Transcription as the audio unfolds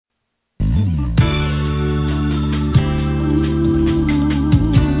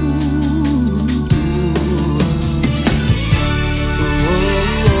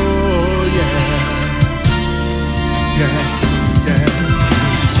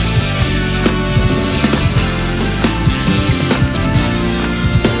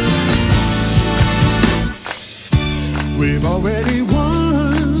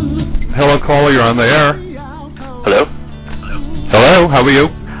you're on the air. Hello? Hello, how are you?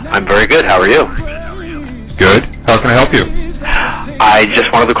 I'm very good. How are you? Good. How can I help you? I just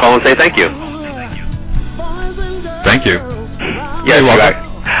wanted to call and say thank you. Thank you. Yes, you're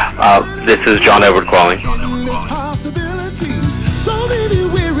welcome. This is John Edward calling.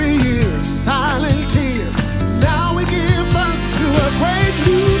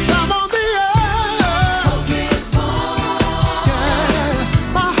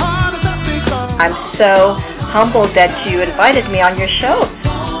 I'm so humbled that you invited me on your show.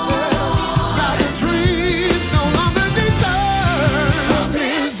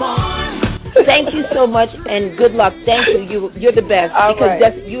 Thank you so much, and good luck. Thank you. You're the best.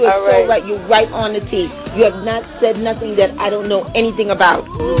 You are so right. You're right on the tee. You have not said nothing that I don't know anything about.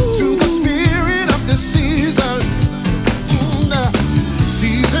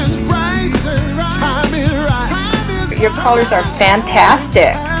 Your colors are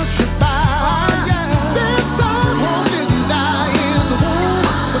fantastic.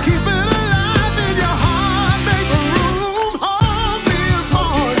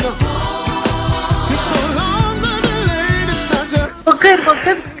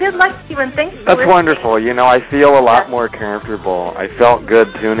 Good luck to you, and thanks for That's wonderful. You know, I feel a lot more comfortable. I felt good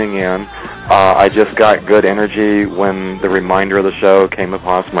tuning in. I just got good energy when the reminder of the show came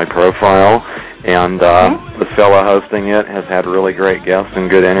across my profile, and the fellow hosting it has had really great guests and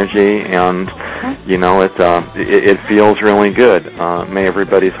good energy, and you know, it feels really good. May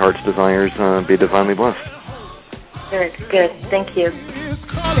everybody's heart's desires be divinely blessed. Good, good. Thank you.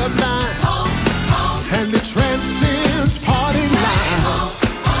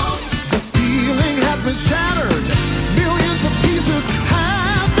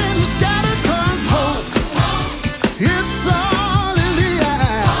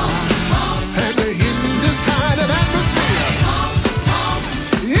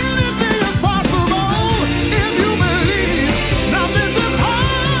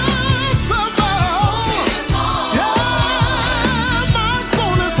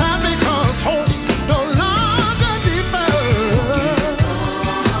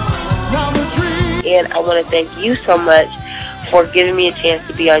 And I want to thank you so much for giving me a chance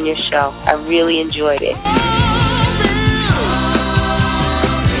to be on your show. I really enjoyed it.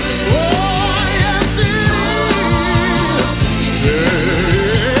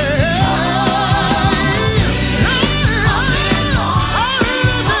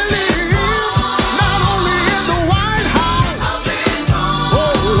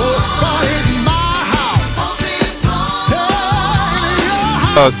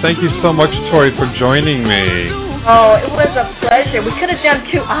 Thank you so much, Tori, for joining me. Oh, it was a pleasure. We could have done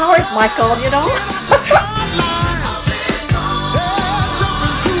 2 hours, Michael, you know.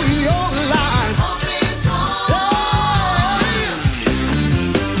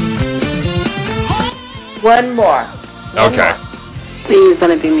 One more. Okay. Please, let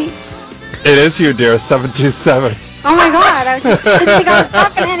it be me. It is you, dear, 727. Oh my God! I didn't think I was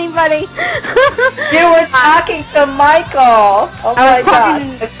talking to anybody. You were talking to Michael. Oh my God!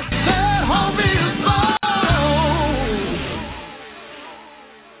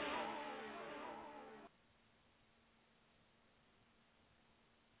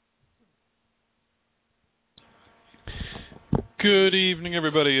 Good evening,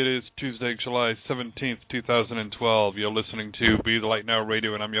 everybody. It is Tuesday, July 17th, 2012. You're listening to Be the Light Now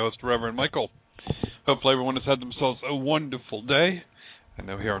Radio, and I'm your host, Reverend Michael. Hopefully everyone has had themselves a wonderful day. I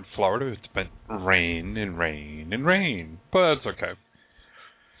know here in Florida it's been rain and rain and rain, but it's okay.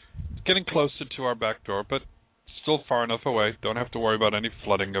 It's getting closer to our back door, but still far enough away. Don't have to worry about any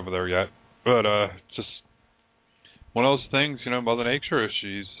flooding over there yet. But just one of those things, you know, Mother Nature,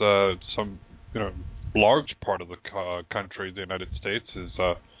 she's some, you know, large part of the country, the United States, is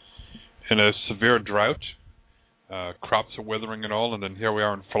in a severe drought. Crops are withering and all, and then here we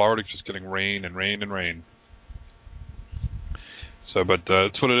are in Florida just getting rain and rain and rain. So, but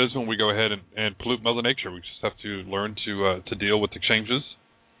it's what it is when we go ahead and pollute Mother Nature. We just have to learn to deal with the changes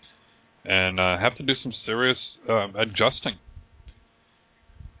and have to do some serious adjusting.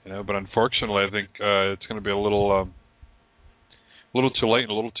 You know, but unfortunately, I think it's going to be a little too late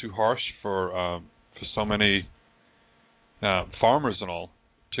and a little too harsh for so many farmers and all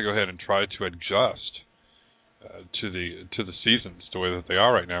to go ahead and try to adjust to the seasons the way that they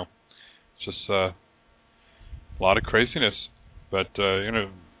are right now. It's just a lot of craziness. But you know,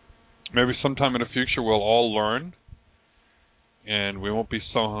 maybe sometime in the future we'll all learn, and we won't be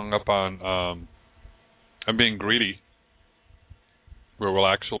so hung up on being greedy, where we'll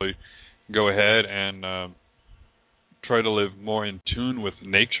actually go ahead and try to live more in tune with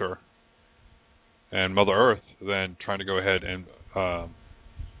nature and Mother Earth than trying to go ahead and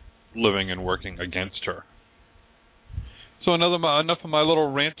living and working against her. So enough of my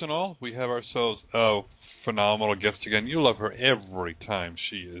little rant and all. We have ourselves a phenomenal guest again. You love her every time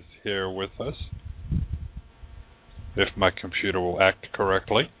she is here with us. If my computer will act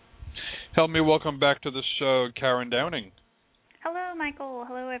correctly. Help me welcome back to the show, Karen Downing. Hello, Michael.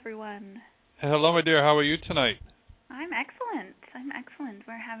 Hello, everyone. Hello, my dear. How are you tonight? I'm excellent.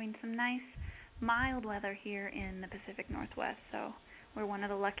 We're having some nice, mild weather here in the Pacific Northwest, so we're one of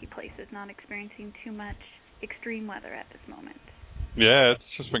the lucky places not experiencing too much extreme weather at this moment. Yeah, it's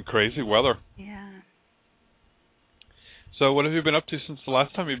just been crazy weather. Yeah. So what have you been up to since the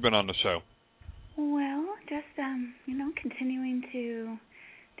last time you've been on the show? Well, just, continuing to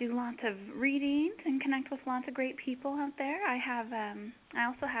do lots of readings and connect with lots of great people out there. I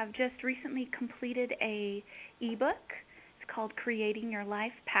also have just recently completed a ebook. It's called Creating Your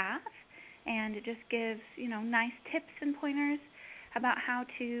Life Path, and it just gives, nice tips and pointers about how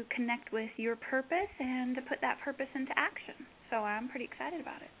to connect with your purpose and to put that purpose into action. So I'm pretty excited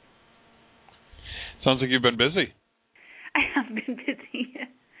about it. Sounds like you've been busy. I have been busy.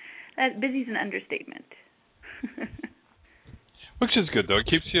 Busy's an understatement. Which is good though. It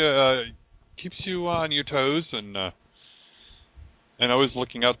keeps you on your toes and always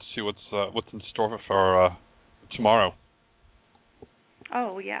looking out to see what's in store for tomorrow.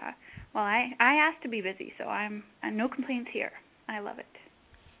 Oh yeah. Well, I asked to be busy, so I'm no complaints here. I love it.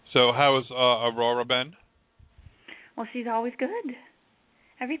 So how has Aurora been? Well, she's always good.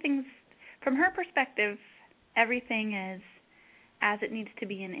 Everything's, from her perspective, everything is as it needs to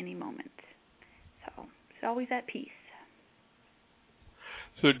be in any moment. So she's always at peace.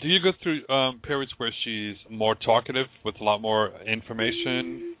 So do you go through periods where she's more talkative with a lot more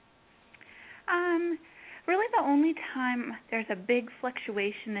information? Really the only time there's a big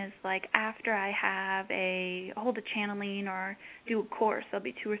fluctuation is like after I hold a channeling or do a course. There'll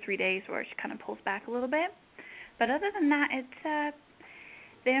be 2 or 3 days where she kind of pulls back a little bit. But other than that, it's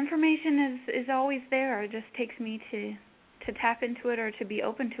the information is always there. It just takes me to tap into it or to be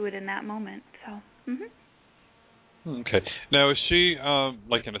open to it in that moment. So, Okay. Now, is she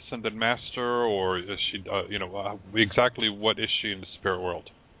like an ascended master, or is she, exactly what is she in the spirit world?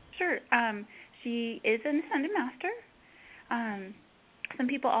 Sure. She is an ascended master. Some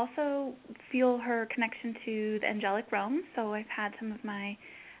people also feel her connection to the angelic realm. So I've had some of my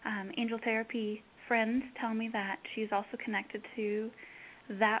angel therapy friends tell me that she's also connected to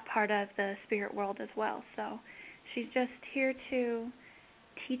that part of the spirit world as well. So she's just here to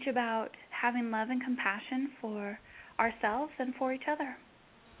teach about having love and compassion for ourselves and for each other.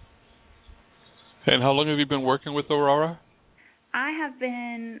 And how long have you been working with Aurora? I've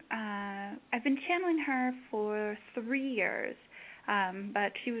been channeling her for 3 years,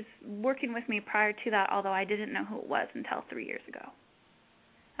 but she was working with me prior to that, although I didn't know who it was until 3 years ago.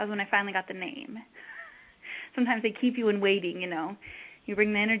 That was when I finally got the name. Sometimes they keep you in waiting, You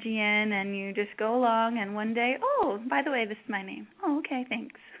bring the energy in and you just go along, and one day, oh, by the way, this is my name. Oh, okay,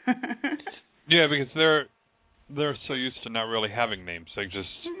 thanks. Yeah, because they're so used to not really having names. They just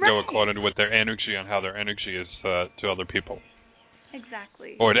go according to what their energy and how their energy is to other people.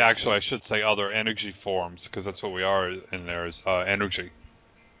 Exactly. Or actually, I should say other energy forms, because that's what we are in there is energy.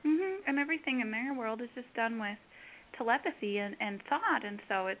 Mm-hmm. And everything in their world is just done with telepathy and thought, and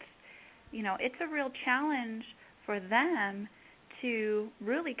so it's, it's a real challenge for them to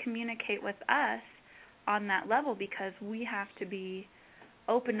really communicate with us on that level, because we have to be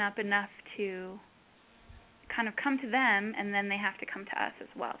open up enough to kind of come to them, and then they have to come to us as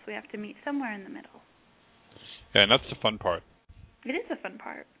well. So we have to meet somewhere in the middle. Yeah, and that's the fun part. It is a fun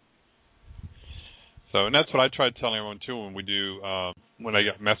part. So, and that's what I tried telling everyone too when we do, when I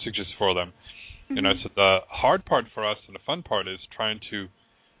get messages for them. Mm-hmm. I said the hard part for us and the fun part is trying to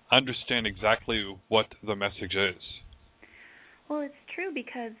understand exactly what the message is. Well, it's true,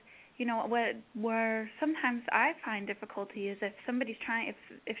 because where sometimes I find difficulty is if somebody's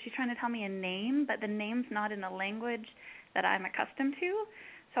if she's trying to tell me a name, but the name's not in a language that I'm accustomed to,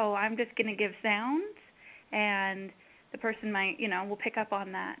 so I'm just going to give sounds, and the person might, will pick up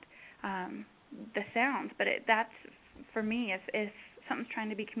on that, the sounds. But that's, for me, if something's trying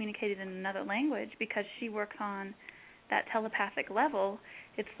to be communicated in another language, because she works on that telepathic level,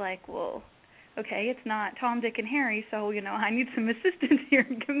 it's like, well, okay, it's not Tom, Dick, and Harry, so, I need some assistance here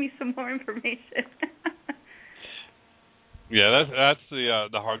and give me some more information. Yeah, that's the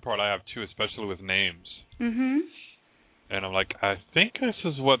hard part I have, too, especially with names. Mm-hmm. And I'm like, I think this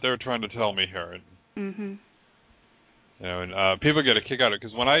is what they're trying to tell me here. Mm-hmm. And people get a kick out of it,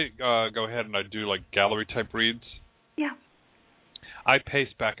 because when I go ahead and I do, like, gallery-type reads, yeah, I pace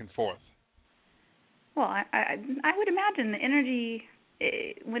back and forth. Well, I would imagine the energy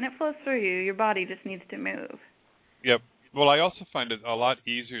when it flows through you, your body just needs to move. Yep. Well, I also find it a lot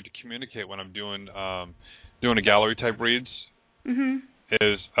easier to communicate when I'm doing a gallery type reads.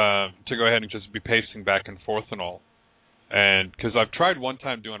 Is to go ahead and just be pacing back and forth and all. And because I've tried one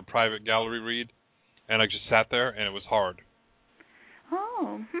time doing a private gallery read, and I just sat there and it was hard.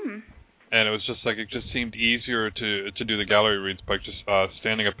 Oh. And it was just like it just seemed easier to do the gallery reads by just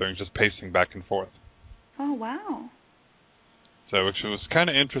standing up there and just pacing back and forth. Oh, wow. So which was kind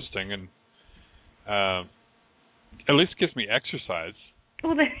of interesting, and at least gives me exercise.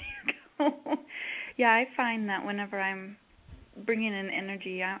 Well, there you go. Yeah, I find that whenever I'm bringing in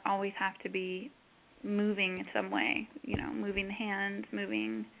energy, I always have to be moving in some way. You know, moving hands,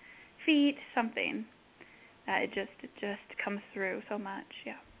 moving feet, something. It just comes through so much.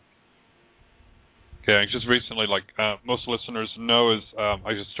 Yeah. Okay, just recently, like most listeners know, is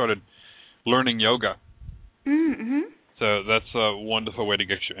I just started learning yoga. So that's a wonderful way to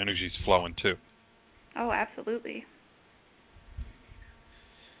get your energies flowing too. Oh, absolutely.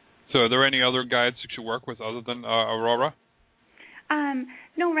 So are there any other guides that you work with other than Aurora?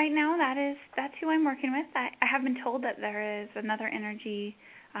 No, right now that's who I'm working with. I have been told that there is another energy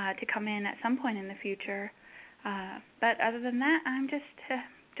to come in at some point in the future. But other than that, I'm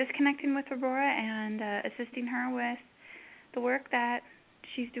just connecting with Aurora and assisting her with the work that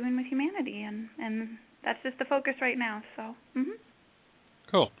she's doing with humanity, and that's just the focus right now. So.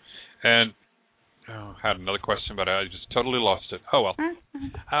 Cool. And I had another question, but I just totally lost it. Oh well,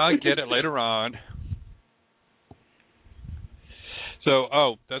 I'll get it later on.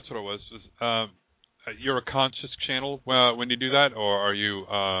 So, that's what it was. You're a conscious channel when you do that, or are you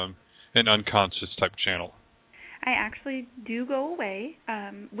an unconscious type channel? I actually do go away.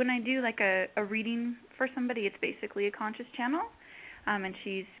 When I do like a reading for somebody, it's basically a conscious channel, and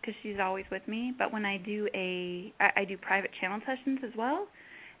because she's always with me. But when I do I do private channel sessions as well,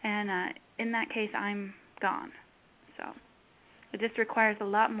 and in that case, I'm gone. So it just requires a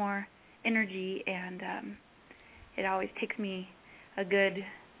lot more energy, and it always takes me a good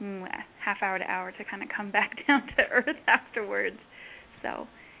half hour to hour to kind of come back down to earth afterwards. So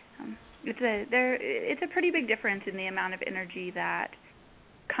it's a pretty big difference in the amount of energy that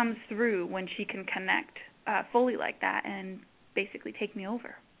comes through when she can connect fully like that and basically take me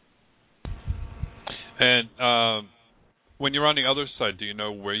over. And when you're on the other side, do you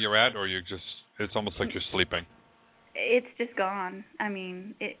know where you're at, or it's almost like you're sleeping? It's just gone. I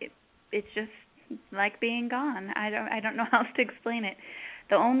mean, it's just like being gone. I don't know how else to explain it.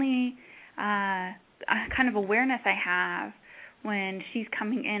 The only kind of awareness I have when she's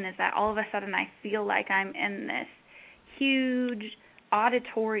coming in is that all of a sudden I feel like I'm in this huge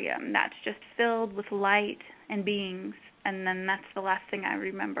auditorium that's just filled with light and beings, and then that's the last thing I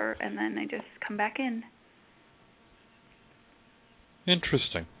remember, and then I just come back in.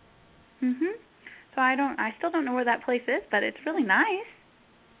 Interesting. So I still don't know where that place is, but it's really nice.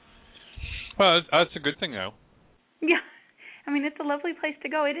 Well, that's a good thing, though. Yeah, I mean, it's a lovely place to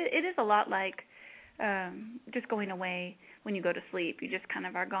go. It is a lot like just going away when you go to sleep. You just kind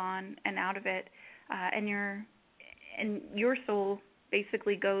of are gone and out of it, and your soul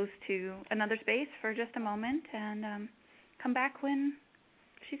basically goes to another space for just a moment and come back when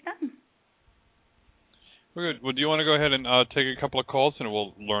she's done. We're good. Well, do you want to go ahead and take a couple of calls, and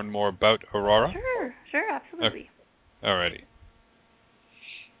we'll learn more about Aurora? Sure, absolutely. All righty.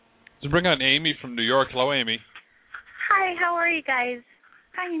 Let's bring on Amy from New York. Hello, Amy. Hi, how are you guys?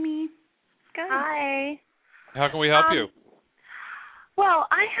 Hi, Amy. Good. Hi. How can we help you? Well,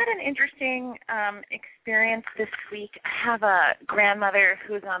 I had an interesting experience this week. I have a grandmother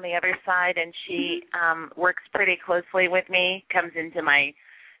who's on the other side, and she works pretty closely with me, comes into my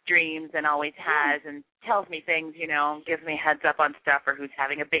dreams and always has, and tells me things, gives me heads up on stuff, or who's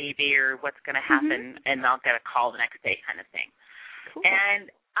having a baby, or what's going to happen, and I'll get a call the next day kind of thing. Cool. And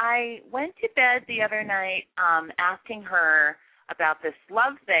I went to bed the other night asking her about this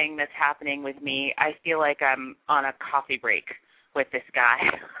love thing that's happening with me. I feel like I'm on a coffee break with this guy.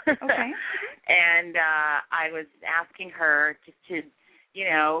 Okay. And I was asking her just to,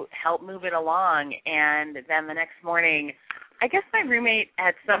 help move it along. And then the next morning, I guess my roommate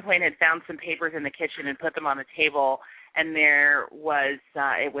at some point had found some papers in the kitchen and put them on the table, and there was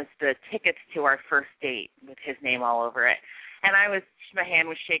it was the tickets to our first date with his name all over it. And my hand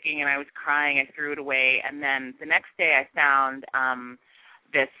was shaking, and I was crying. I threw it away. And then the next day I found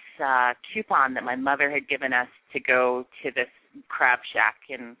this coupon that my mother had given us to go to this crab shack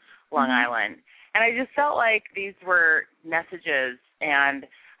in Long Island. And I just felt like these were messages, and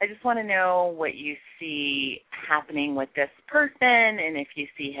I just want to know what you see happening with this person, and if you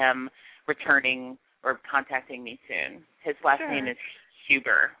see him returning or contacting me soon. His last name is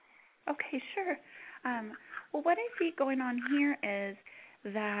Huber. Okay, sure. Well, what I see going on here is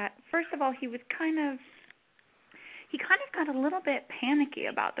that, first of all, he kind of got a little bit panicky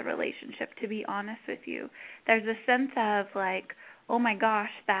about the relationship, to be honest with you. There's a sense of like, oh my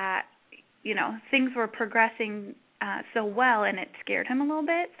gosh, that, things were progressing so well, and it scared him a little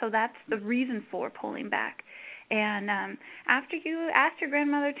bit. So that's the reason for pulling back. And after you asked your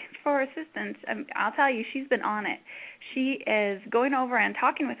grandmother for assistance, I'll tell you, she's been on it. She is going over and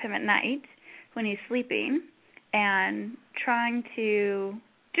talking with him at night when he's sleeping and trying to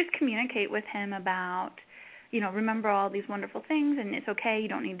just communicate with him about, remember all these wonderful things, and it's okay. You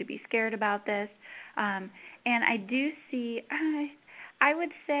don't need to be scared about this. And I do see, I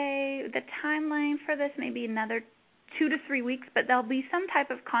would say the timeline for this may be another 2 to 3 weeks, but there'll be some type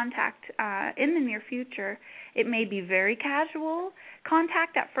of contact in the near future. It may be very casual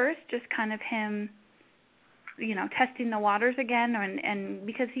contact at first, just kind of him, testing the waters again, and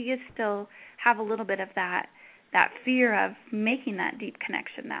because he is still have a little bit of that fear of making that deep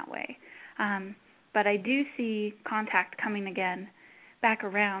connection that way. But I do see contact coming again back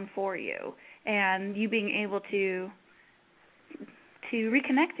around for you, and you being able to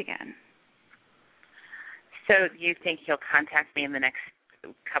reconnect again. So you think he'll contact me in the next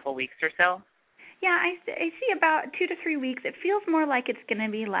couple weeks or so? Yeah, I see about 2 to 3 weeks. It feels more like it's going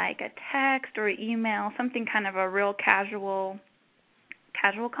to be like a text or email, something kind of a real casual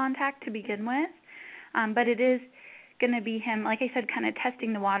contact to begin with. But it is going to be him, like I said, kind of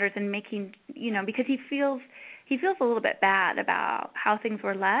testing the waters and making, because he feels a little bit bad about how things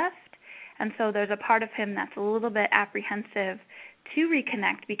were left. And so there's a part of him that's a little bit apprehensive to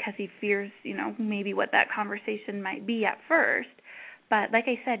reconnect because he fears, maybe what that conversation might be at first. But like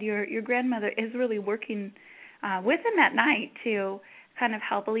I said, your grandmother is really working with him at night to kind of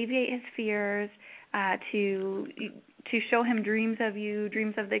help alleviate his fears, to show him dreams of you,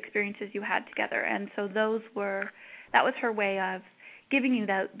 dreams of the experiences you had together. And so that was her way of giving you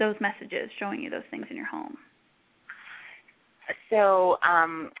those messages, showing you those things in your home. So,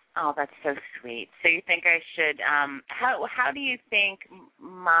 that's so sweet. So you think I should, how do you think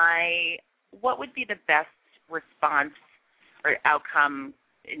what would be the best response or outcome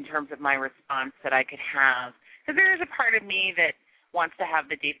in terms of my response that I could have? Because there is a part of me that wants to have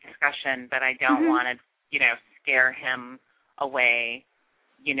the deep discussion, but I don't want to, scare him away,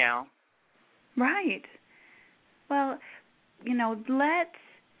 Right. Well,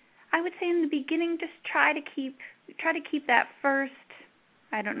 I would say in the beginning, just try to keep that first,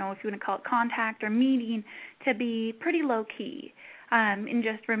 I don't know if you want to call it contact or meeting, to be pretty low key, and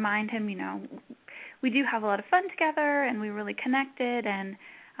just remind him, we do have a lot of fun together and we really connected, and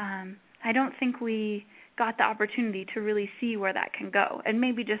I don't think we got the opportunity to really see where that can go, and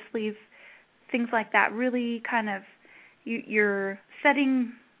maybe just leave things like that really kind of, you're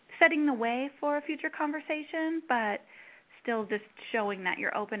setting the way for a future conversation, but still just showing that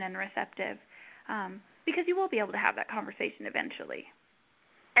you're open and receptive, because you will be able to have that conversation eventually.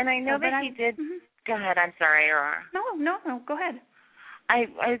 And I know that he did. Go ahead. I'm sorry, Aurora. No, go ahead. I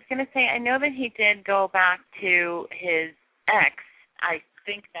was going to say, I know that he did go back to his ex. I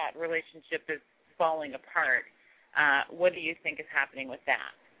think that relationship is falling apart. What do you think is happening with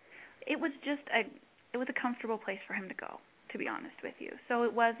that? It was just a comfortable place for him to go, to be honest with you. So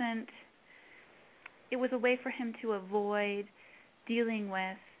it was a way for him to avoid dealing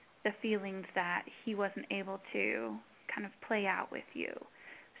with the feelings that he wasn't able to kind of play out with you.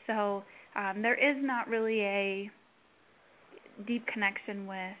 So there is not really a deep connection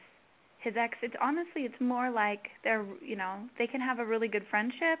with his ex. It's more like they can have a really good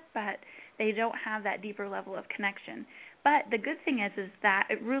friendship, but they don't have that deeper level of connection. But the good thing is that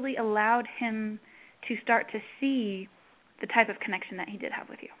it really allowed him to start to see the type of connection that he did have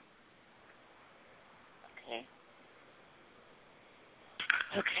with you.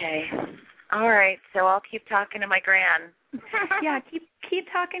 Okay. All right. So I'll keep talking to my gran. Yeah, keep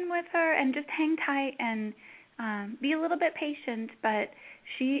talking with her and just hang tight and be a little bit patient. But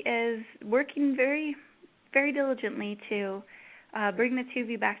she is working very, very diligently to bring the two of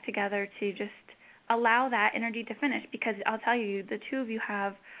you back together, to just allow that energy to finish. Because I'll tell you, the two of you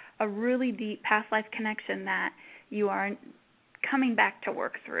have a really deep past life connection that you are coming back to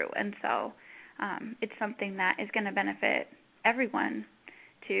work through. And so it's something that is going to benefit everyone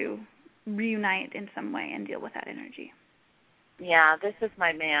to reunite in some way and deal with that energy. Yeah, this is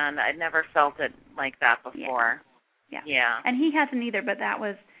my man. I'd never felt it like that before. Yeah. And he hasn't either, but that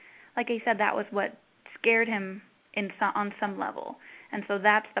was, like I said, that was what scared him on some level. And so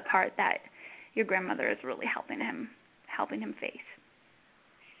that's the part that your grandmother is really helping him face.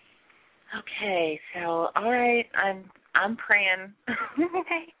 Okay, so all right, I'm praying.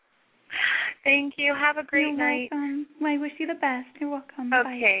 Okay. Thank you. Have a great night. You're welcome. I wish you the best. You're welcome.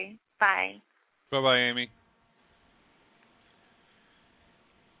 Okay. Bye. Bye-bye, Amy.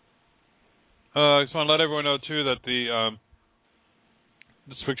 I just want to let everyone know, too, that the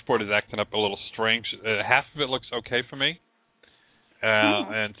switchboard is acting up a little strange. Half of it looks okay for me,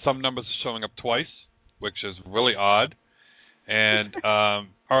 and some numbers are showing up twice, which is really odd. And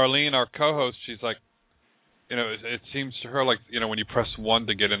Arlene, our co-host, she's like, it seems to her like, when you press 1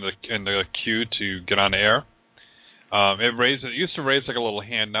 to get in the queue to get on air, it used to raise like a little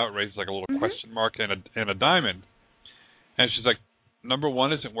hand. Now it raises like a little question mark and a diamond. And she's like, number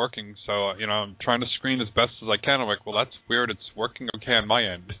 1 isn't working, so I'm trying to screen as best as I can. I'm like, well, that's weird. It's working okay on my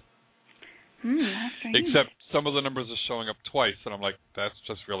end. That's strange. Except some of the numbers are showing up twice, and I'm like, that's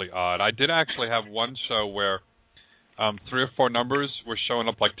just really odd. I did actually have one show where 3 or 4 numbers were showing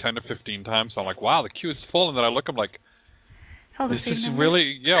up like 10 to 15 times. So I'm like, wow, the queue is full, and then I look, I'm like, this is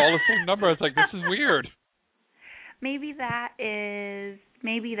really, all the same number. It's like, this is weird. Maybe that's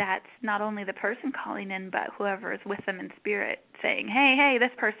not only the person calling in, but whoever is with them in spirit saying, hey, this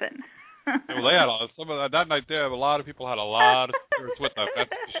person. Well, they had that night there, a lot of people had a lot of spirits with them, that's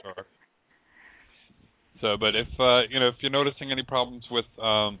for sure. So, but if you're noticing any problems with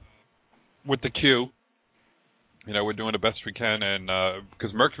the queue, we're doing the best we can, and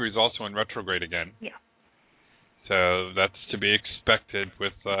because Mercury is also in retrograde again. Yeah. So that's to be expected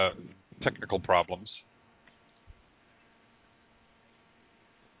with technical problems.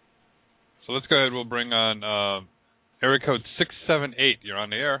 So let's go ahead. We'll bring on area code 678. You're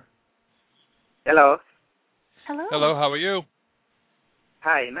on the air. Hello. Hello. Hello. How are you?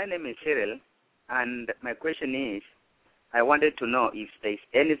 Hi, my name is Cyril, and my question is, I wanted to know if there's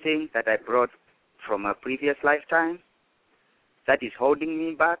anything that I brought from a previous lifetime that is holding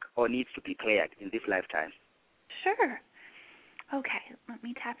me back or needs to be cleared in this lifetime. Sure. Okay, let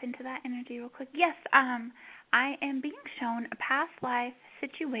me tap into that energy real quick. Yes, I am being shown a past life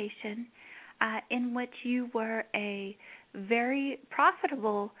situation in which you were a very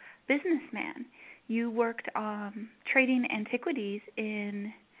profitable businessman. You worked trading antiquities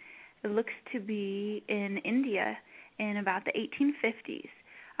it looks to be in India in about the 1850s.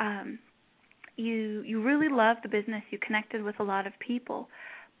 You really loved the business. You connected with a lot of people,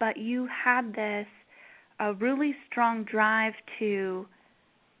 but you had a really strong drive to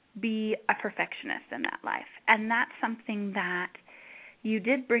be a perfectionist in that life. And that's something that you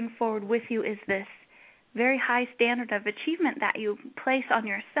did bring forward with you, is this very high standard of achievement that you place on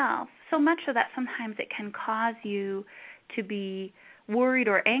yourself, so much so that sometimes it can cause you to be worried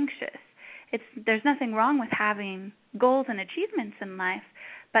or anxious. There's nothing wrong with having goals and achievements in life,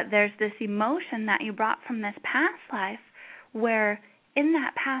 but there's this emotion that you brought from this past life where in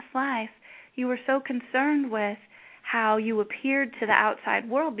that past life you were so concerned with how you appeared to the outside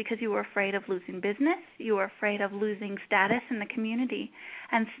world because you were afraid of losing business, you were afraid of losing status in the community,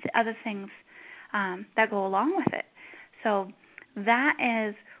 and other things that go along with it. So that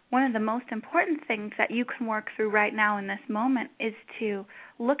is one of the most important things that you can work through right now in this moment, is to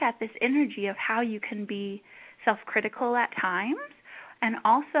look at this energy of how you can be self-critical at times, and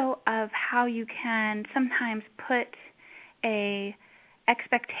also of how you can sometimes put a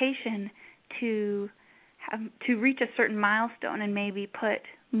expectation to reach a certain milestone and maybe put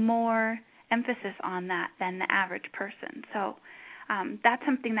more emphasis on that than the average person. So that's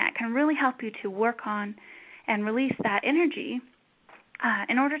something that can really help you to work on and release that energy.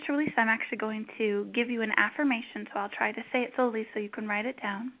 In order to release, I'm actually going to give you an affirmation, so I'll try to say it slowly so you can write it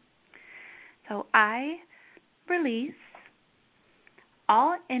down. So I release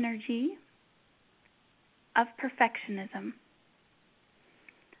all energy of perfectionism.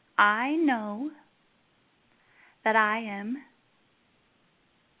 I know that I am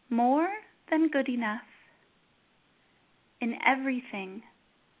more than good enough in everything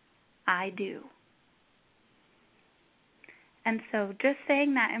I do. And so just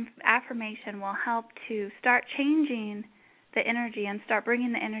saying that affirmation will help to start changing the energy and start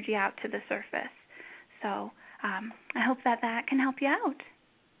bringing the energy out to the surface. So I hope that can help you out.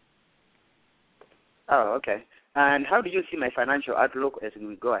 Oh, okay. And how do you see my financial outlook as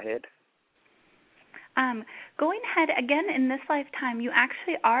we go ahead? Going ahead, again, in this lifetime, you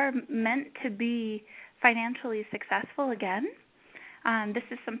actually are meant to be financially successful again. This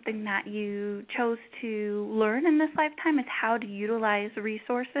is something that you chose to learn in this lifetime, is how to utilize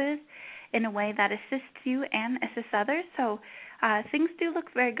resources in a way that assists you and assists others. So things do look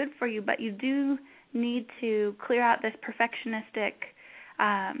very good for you, but you do need to clear out this perfectionistic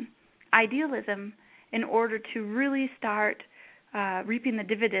idealism in order to really start reaping the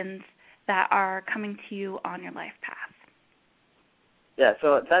dividends that are coming to you on your life path. Yeah,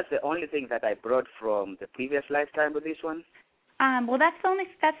 so that's the only thing that I brought from the previous lifetime with this one? Well, that's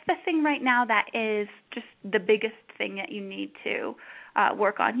the thing right now that is just the biggest thing that you need to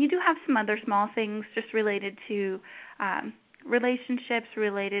work on. You do have some other small things just related to relationships,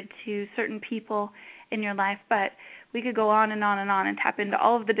 related to certain people in your life, but we could go on and on and on and tap into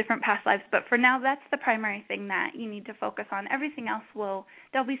all of the different past lives. But for now, that's the primary thing that you need to focus on. Everything else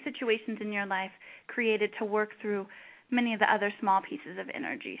there'll be situations in your life created to work through many of the other small pieces of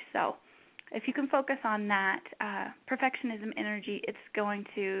energy. So if you can focus on that perfectionism energy, it's going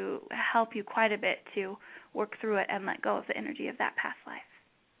to help you quite a bit to work through it and let go of the energy of that past life.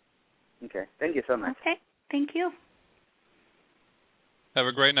 Okay. Thank you so much. Okay. Thank you. Have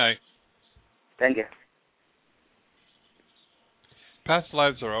a great night. Thank you. Past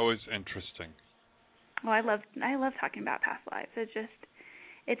lives are always interesting. Well, I love talking about past lives.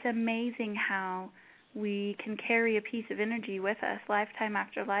 It's amazing how we can carry a piece of energy with us lifetime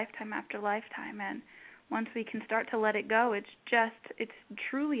after lifetime after lifetime, and once we can start to let it go, it's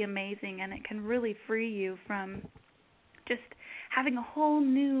truly amazing, and it can really free you from just having a whole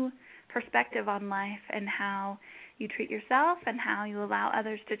new perspective on life and how you treat yourself and how you allow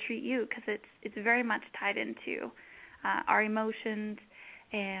others to treat you, because it's very much tied into our emotions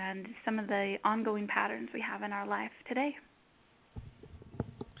and some of the ongoing patterns we have in our life today.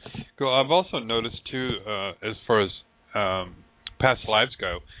 Cool. I've also noticed, too, as far as past lives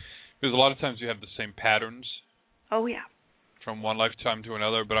go, because a lot of times you have the same patterns. Oh, yeah. From one lifetime to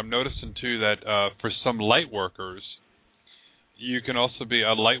another. But I'm noticing, too, that for some light workers, you can also be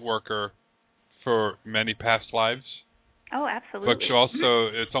a light worker for many past lives. Oh, absolutely. But you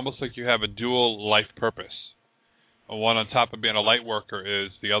also, it's almost like you have a dual life purpose. One on top of being a light worker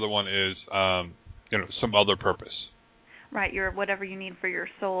is, the other one is, some other purpose. Right, whatever you need for your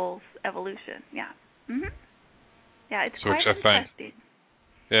soul's evolution. Yeah. Mhm. Yeah, it's quite interesting.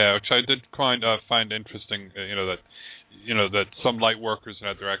 Which I did find interesting. That some light workers they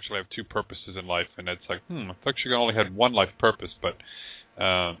actually have two purposes in life, and it's like, I thought you only had one life purpose, but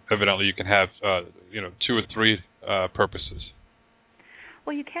evidently you can have, 2 or 3 purposes.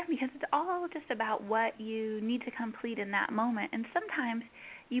 Well, you can, because it's all just about what you need to complete in that moment, and sometimes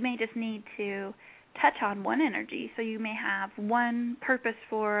you may just need to touch on one energy. So you may have one purpose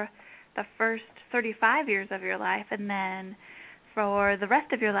for the first 35 years of your life, and then for the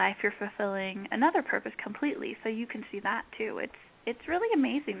rest of your life you're fulfilling another purpose completely. So you can see that too. It's really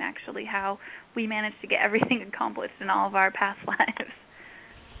amazing, actually, how we manage to get everything accomplished in all of our past lives.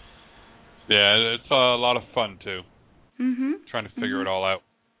 Yeah, it's a lot of fun too. Trying to figure it all out.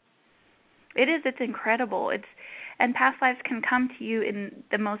 It is. It's incredible. And past lives can come to you in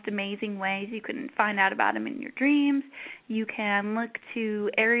the most amazing ways. You can find out about them in your dreams. You can look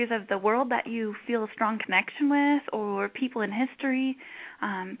to areas of the world that you feel a strong connection with, or people in history.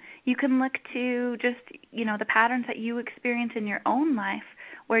 You can look to just, the patterns that you experience in your own life,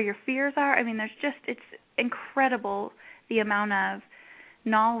 where your fears are. I mean, it's incredible the amount of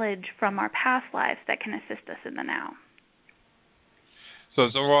knowledge from our past lives that can assist us in the now. So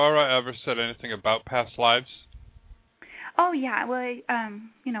has Aurora ever said anything about past lives? Oh, yeah.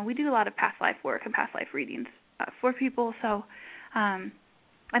 Well, we do a lot of past life work and past life readings for people. So,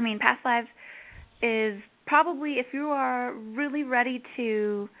 past lives is probably, if you are really ready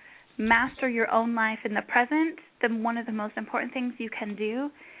to master your own life in the present, then one of the most important things you can do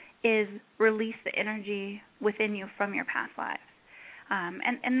is release the energy within you from your past lives.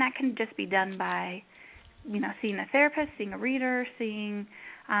 And that can just be done by, seeing a therapist, seeing a reader,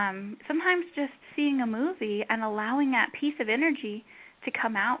 sometimes just seeing a movie and allowing that piece of energy to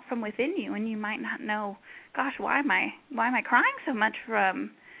come out from within you. And you might not know, gosh, why am I crying so much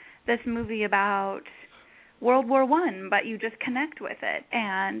from this movie about World War I? But you just connect with it,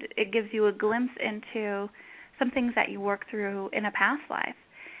 and it gives you a glimpse into some things that you work through in a past life.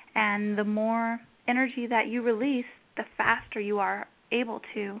 And the more energy that you release, the faster you are able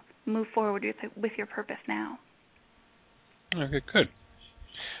to move forward with your purpose now. Okay, good.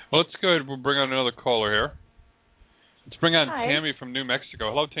 Well, let's go ahead. We'll bring on another caller here. Let's bring on Hi. Tammy from New Mexico.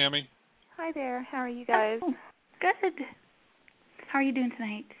 Hello, Tammy. Hi there. How are you guys? Oh, good. How are you doing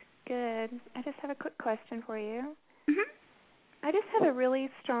tonight? Good. I just have a quick question for you. Mm-hmm. I just have a really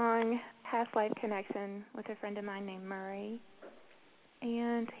strong past life connection with a friend of mine named Murray.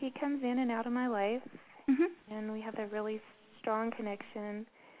 And he comes in and out of my life, and we have a really strong connection.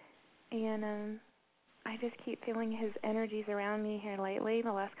 And I just keep feeling his energies around me here lately,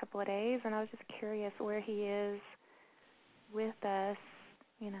 the last couple of days, and I was just curious where he is with us,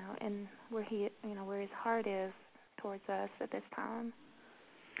 and where where his heart is towards us at this time.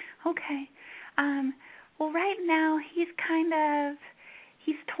 Okay. Well, right now he's kind of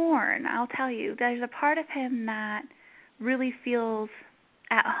he's torn, I'll tell you. There's a part of him that really feels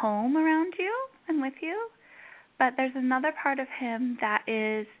at home around you and with you, but there's another part of him that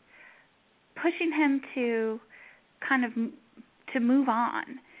is pushing him to kind of to move on,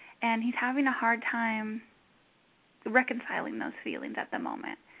 and he's having a hard time reconciling those feelings at the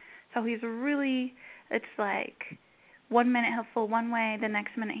moment. So he's really, it's like 1 minute he'll feel one way, the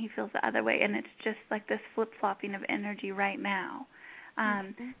next minute he feels the other way, and it's just like this flip-flopping of energy right now.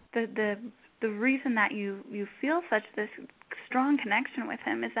 The reason that you feel such this strong connection with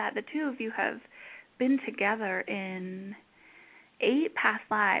him is that the two of you have been together in 8 past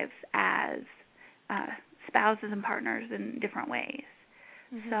lives as spouses and partners in different ways.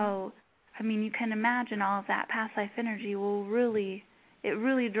 So, I mean, you can imagine all of that past life energy it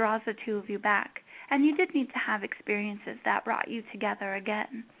really draws the two of you back. And you did need to have experiences that brought you together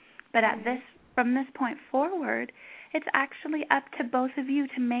again. But from this point forward, it's actually up to both of you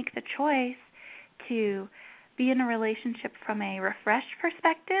to make the choice to be in a relationship from a refreshed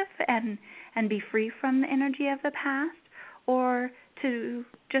perspective and be free from the energy of the past, or to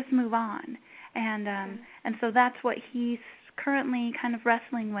just move on. And so that's what he's currently kind of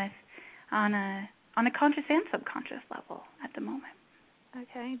wrestling with on a conscious and subconscious level at the moment.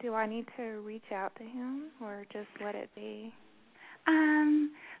 Okay. Do I need to reach out to him or just let it be?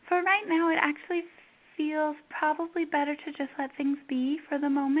 For right now, it actually feels probably better to just let things be for the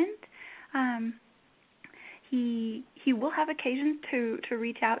moment. He will have occasions to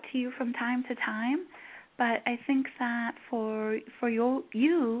reach out to you from time to time, but I think that for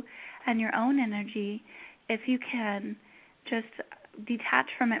you and your own energy, if you can just detach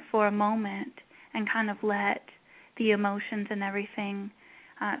from it for a moment and kind of let the emotions and everything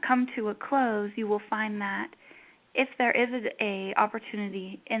come to a close, you will find that if there is a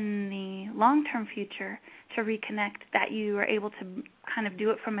opportunity in the long-term future to reconnect, that you are able to kind of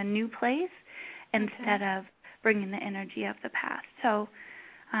do it from a new place instead of bringing the energy of the past. So,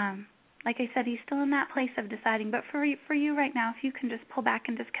 like I said, he's still in that place of deciding. But for you right now, if you can just pull back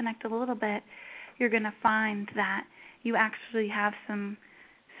and disconnect a little bit, you're going to find that you actually have some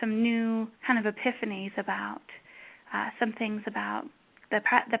new kind of epiphanies about some things about the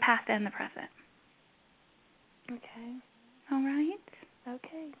past and the present. Okay. All right.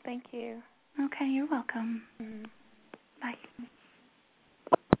 Okay. Thank you. Okay, you're welcome. Bye.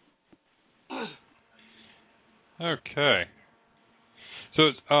 Okay.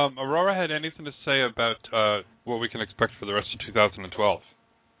 So, Aurora had anything to say about what we can expect for the rest of 2012?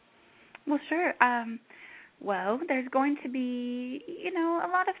 Well, sure. Well, there's going to be, a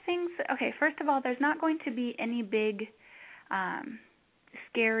lot of things. Okay, first of all, there's not going to be any big,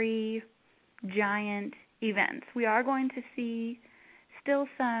 scary, giant events. We are going to see still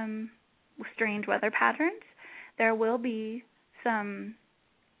some strange weather patterns. There will be some,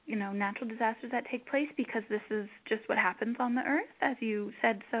 natural disasters that take place because this is just what happens on the earth, as you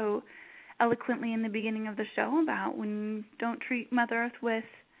said so eloquently in the beginning of the show about when you don't treat Mother Earth with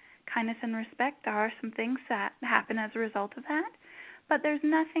kindness and respect. There are some things that happen as a result of that, but there's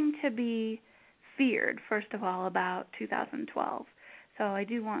nothing to be feared, first of all, about 2012. So I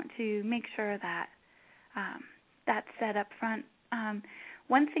do want to make sure that that's set up front.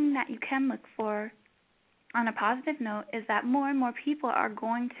 One thing that you can look for on a positive note is that more and more people are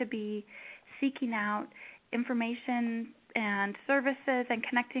going to be seeking out information and services and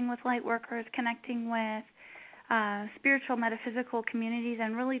connecting with light workers, connecting with spiritual, metaphysical communities,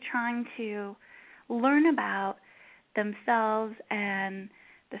 and really trying to learn about themselves and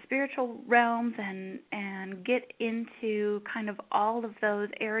the spiritual realms and get into kind of all of those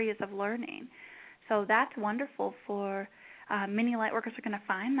areas of learning. So that's wonderful for many light workers are going to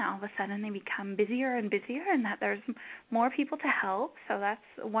find that all of a sudden they become busier and busier and that there's more people to help. So that's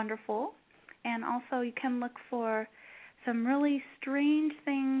wonderful. And also you can look for some really strange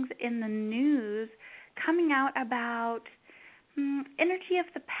things in the news coming out about energy of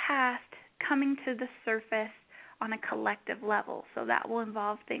the past coming to the surface on a collective level. So that will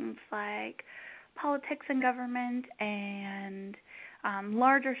involve things like politics and government and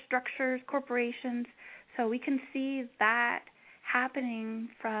larger structures, corporations. So we can see that happening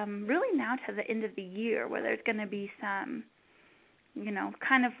from really now to the end of the year, where there's going to be some,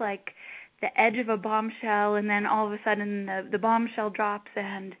 kind of like the edge of a bombshell, and then all of a sudden the bombshell drops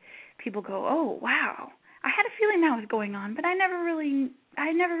and people go, oh, wow, I had a feeling that was going on, but I never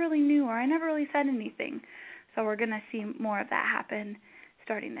really knew, or I never really said anything. So we're going to see more of that happen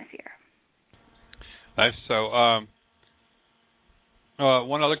starting this year. Nice. So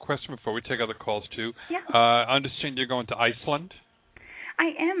one other question before we take other calls, too. Yeah. I understand you're going to Iceland? I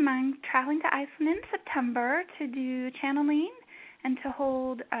am. I'm traveling to Iceland in September to do channeling and to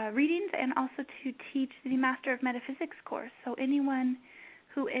hold readings and also to teach the Master of Metaphysics course. So anyone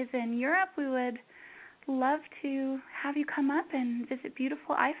who is in Europe, we would love to have you come up and visit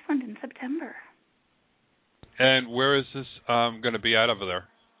beautiful Iceland in September. And where is this going to be out over there?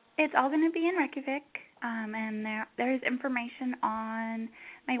 It's all going to be in Reykjavik, and there is information on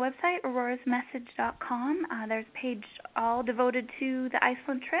my website, aurorasmessage.com. There's a page all devoted to the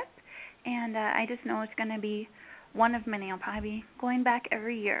Iceland trip, and I just know it's going to be one of many. I'll probably be going back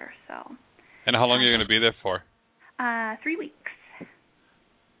every year. So. And how long are you going to be there for? 3 weeks.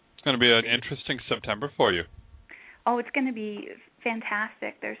 It's going to be an interesting September for you. Oh, it's going to be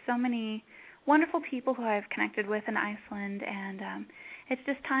fantastic. There's so many wonderful people who I've connected with in Iceland, and it's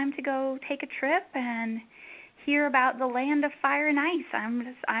just time to go take a trip and hear about the land of fire and ice.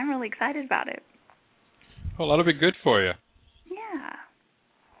 I'm really excited about it. Well, that'll be good for you. Yeah.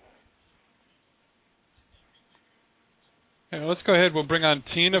 Yeah, let's go ahead. We'll bring on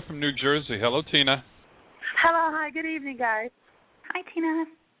Tina from New Jersey. Hello, Tina. Hello. Hi. Good evening, guys. Hi, Tina.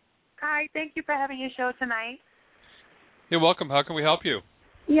 Hi. Thank you for having your show tonight. You're welcome. How can we help you?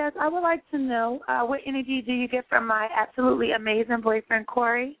 Yes, I would like to know what energy do you get from my absolutely amazing boyfriend,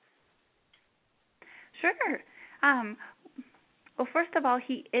 Corey? Sure. Well, first of all,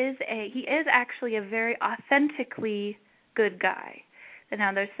 he is actually a very authentically good guy.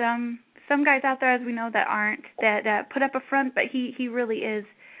 Now, there's some guys out there, as we know, that aren't that put up a front, but he really is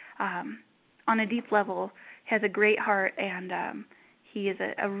on a deep level, has a great heart, and he is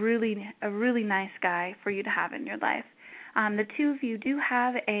a really nice guy for you to have in your life. The two of you do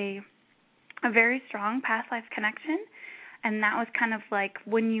have a very strong past life connection, and that was kind of like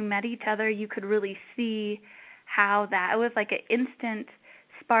when you met each other, you could really see how that, it was like an instant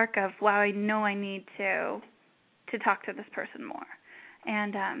spark of, wow, I know I need to talk to this person more.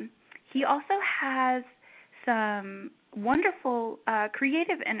 And he also has some wonderful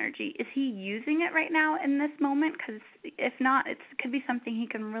creative energy. Is he using it right now in this moment? Because if not, it could be something he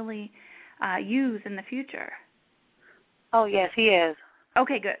can really use in the future. Oh, yes, he is.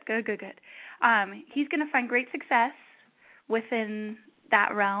 Okay, good. He's going to find great success within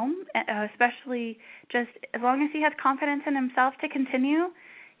that realm, especially just as long as he has confidence in himself to continue,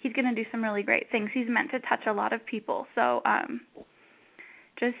 he's going to do some really great things. He's meant to touch a lot of people. So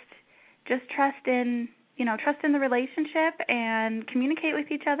just trust in the relationship and communicate with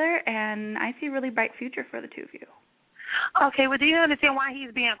each other, and I see a really bright future for the two of you. Okay, well, do you understand why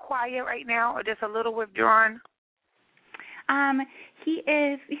he's being quiet right now or just a little withdrawn? He's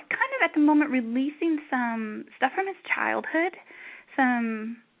kind of at the moment releasing some stuff from his childhood.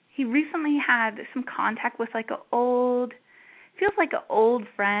 He recently had some contact with like an old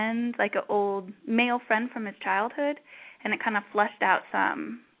friend, like an old male friend from his childhood, and it kind of fleshed out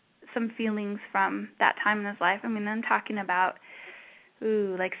some feelings from that time in his life. I mean, I'm talking about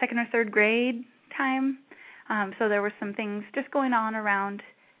like second or third grade time. So there were some things just going on around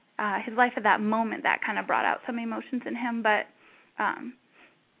his life at that moment that kind of brought out some emotions in him, but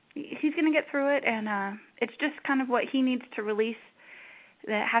he's going to get through it, and it's just kind of what he needs to release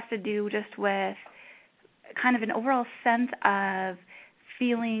that has to do just with kind of an overall sense of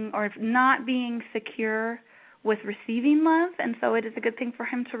feeling or not being secure with receiving love, and so it is a good thing for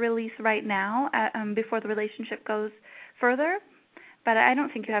him to release right now before the relationship goes further. But I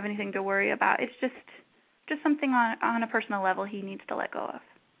don't think you have anything to worry about. It's just something on a personal level he needs to let go of.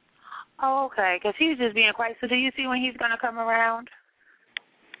 Oh, okay, because he's just being quiet. So do you see when he's going to come around?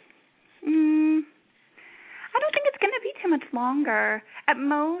 I don't think it's going to be too much longer. At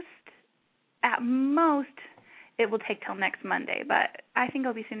most, it will take till next Monday, but I think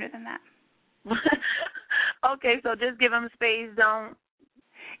it'll be sooner than that. Okay, so just give him space, don't...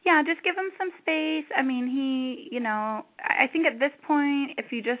 Yeah, just give him some space. I mean, I think at this point,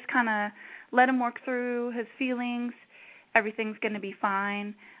 if you just kind of let him work through his feelings, everything's going to be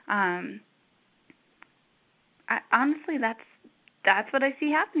fine. Honestly, that's what I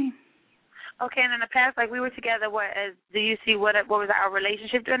see happening. Okay, and in the past, like we were together, do you see what was our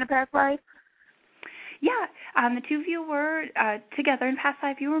relationship during the past life? Yeah, the two of you were together in past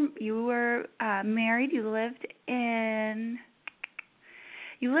life. You were married. You lived in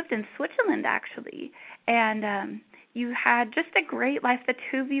Switzerland, actually, and you had just a great life. The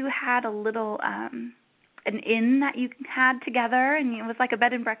two of you had a little an inn that you had together, and it was like a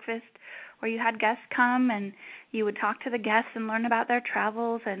bed and breakfast where you had guests come, and you would talk to the guests and learn about their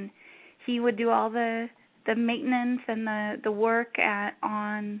travels, and he would do all the maintenance and the work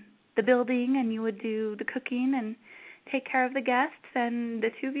on the building, and you would do the cooking and take care of the guests, and the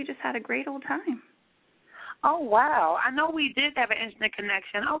two of you just had a great old time. Oh, wow. I know we did have an instant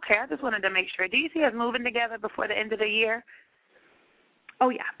connection. Okay, I just wanted to make sure. Do you see us moving together before the end of the year? Oh,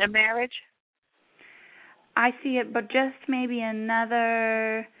 yeah. A marriage? I see it, but just maybe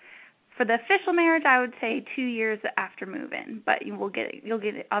another. For the official marriage, I would say 2 years after move-in, but you'll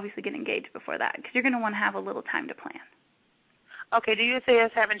obviously get engaged before that because you're going to want to have a little time to plan. Okay. Do you see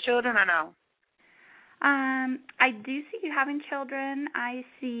us having children or no? I do see you having children. I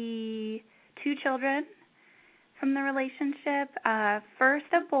see 2 children from the relationship. First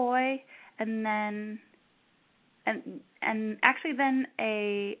a boy, and then actually then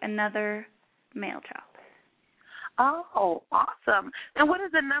another male child. Oh, awesome. And what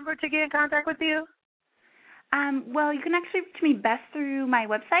is the number to get in contact with you? Well, you can actually reach me best through my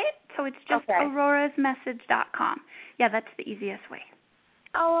website, so it's just aurorasmessage.com. Yeah, that's the easiest way.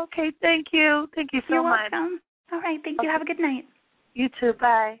 Oh, okay. Thank you. Thank you so much. You're welcome. All right. Thank you. Have a good night. You too.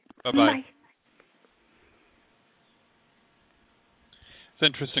 Bye. Bye-bye. Bye. It's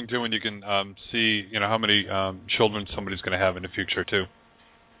interesting, too, when you can see, how many children somebody's going to have in the future, too.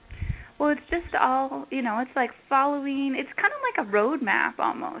 Well, it's just all, it's like following, it's kind of like a roadmap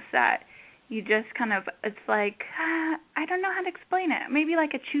almost that you just kind of, it's like, I don't know how to explain it. Maybe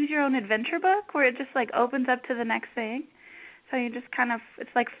like a choose-your-own-adventure book where it just like opens up to the next thing. So you just kind of, it's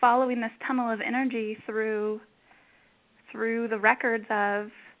like following this tunnel of energy through the records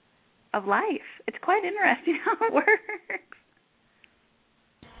of life. It's quite interesting how it works.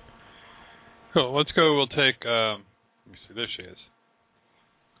 Cool. Let's go. We'll take, let me see, there she is.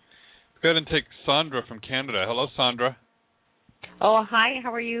 Go ahead and take Sandra from Canada. Hello, Sandra. Oh, hi.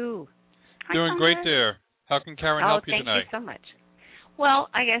 How are you? Doing great, dear. How can Karen help you tonight? Thank you so much. Well,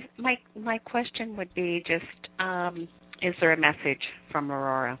 I guess my question would be just, is there a message from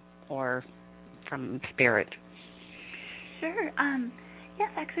Aurora or from Spirit? Sure.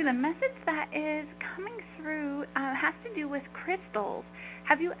 Yes, actually, the message that is coming through has to do with crystals.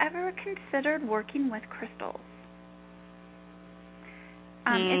 Have you ever considered working with crystals?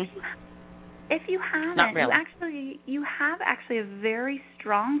 If you haven't, Not really. you have actually a very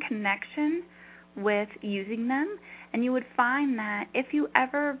strong connection with using them, and you would find that if you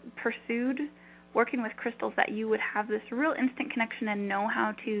ever pursued working with crystals, that you would have this real instant connection and know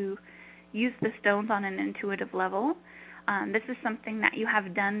how to use the stones on an intuitive level. This is something that you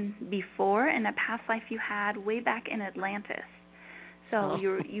have done before in a past life you had way back in Atlantis. So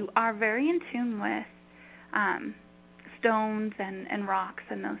you are very in tune with stones and rocks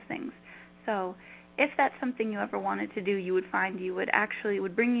and those things. So if that's something you ever wanted to do, you would find it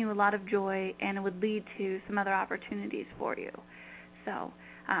would bring you a lot of joy, and it would lead to some other opportunities for you. So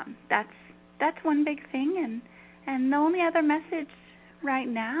that's one big thing, and the only other message right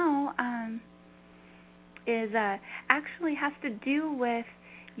now is actually has to do with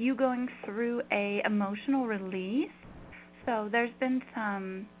you going through a emotional release. So there's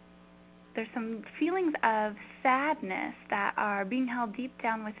some feelings of sadness that are being held deep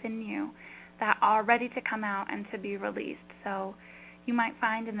down within you that are ready to come out and to be released. So you might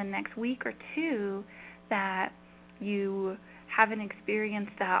find in the next week or two that you have an experience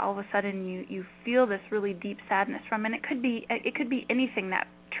that all of a sudden you feel this really deep sadness from, and it could be anything that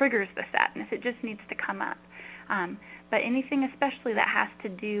triggers the sadness. It just needs to come up. But anything especially that has to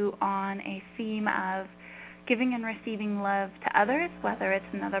do on a theme of giving and receiving love to others, whether it's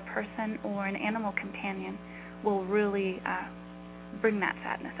another person or an animal companion, will really bring that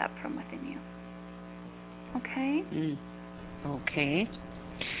sadness up from within you. Okay? Okay.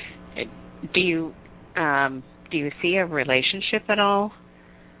 Do you see a relationship at all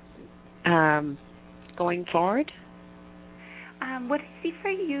going forward? What I see for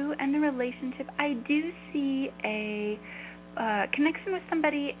you and the relationship, I do see a connection with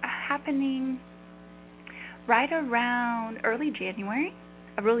somebody happening right around early January,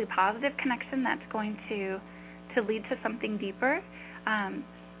 a really positive connection that's going to lead to something deeper.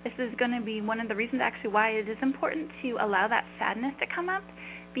 This is going to be one of the reasons actually why it is important to allow that sadness to come up,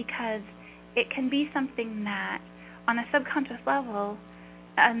 because it can be something that on a subconscious level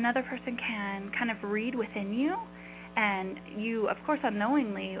another person can kind of read within you, and you, of course,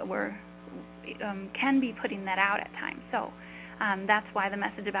 unknowingly can be putting that out at times. So that's why the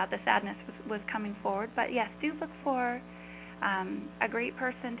message about the sadness was coming forward. But yes, do look for a great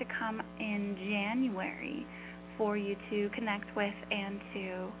person to come in January for you to connect with and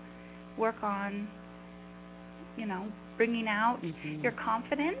to work on, bringing out your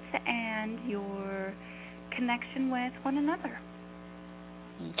confidence and your connection with one another.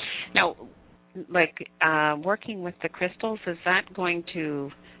 Now, working with the crystals, is that going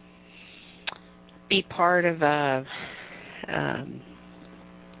to be part of a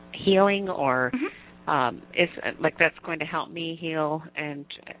healing, or is that's going to help me heal and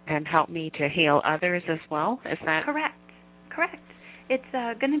help me to heal others as well? Is that correct?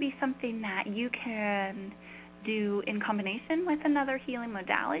 it's going to be something that you can do in combination with another healing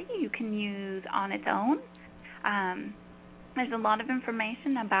modality. You can use on its own. There's a lot of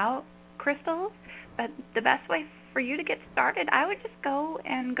information about crystals, but the best way for you to get started, I would just go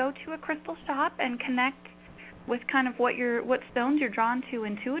to a crystal shop and connect with kind of what stones you're drawn to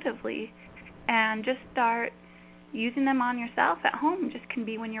intuitively, and just start using them on yourself at home. Just can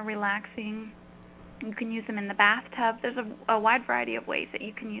be when you're relaxing. You can use them in the bathtub. There's a wide variety of ways that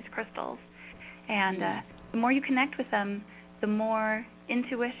you can use crystals, and the more you connect with them, the more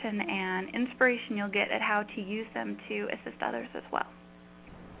intuition and inspiration you'll get at how to use them to assist others as well.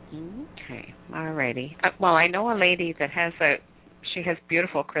 Okay, all righty. Well, I know a lady that she has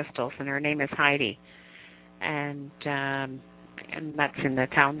beautiful crystals, and her name is Heidi, and that's in the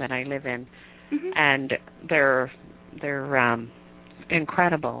town that I live in, and they're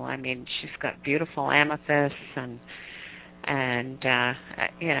incredible. I mean, she's got beautiful amethysts, and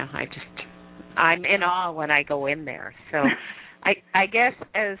I'm in awe when I go in there. So I guess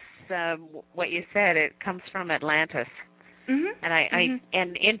as what you said, it comes from Atlantis. And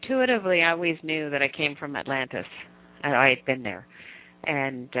and intuitively I always knew that I came from Atlantis. I had been there.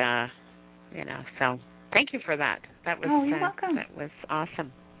 And so thank you for that. That was you're welcome. That was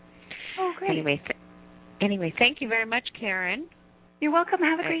awesome. Oh, great. Anyway, thank you very much, Karen. You're welcome.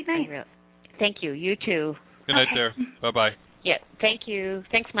 Have a great night. Thank you. You too. Good night, dear. Bye-bye. Yeah, thank you.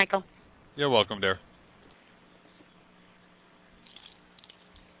 Thanks, Michael. You're welcome, dear.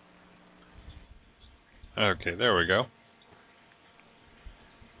 Okay, there we go.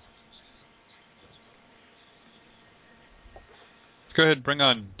 Let's go ahead and bring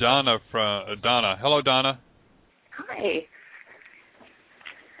on Donna from Donna. Hello, Donna. Hi.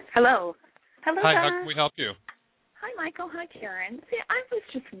 Hello. Hello, Hi, Donna. how can we help you? Hi, Michael. Hi, Karen. See, I was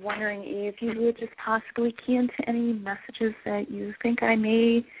just wondering if you would just possibly key into any messages that you think I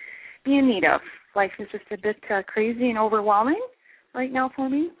may be in need of. Life is just a bit crazy and overwhelming right now for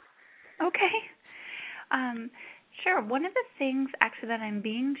me. Okay. Sure. One of the things actually that I'm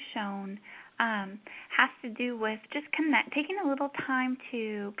being shown has to do with just taking a little time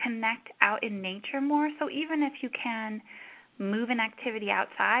to connect out in nature more. So even if you can move an activity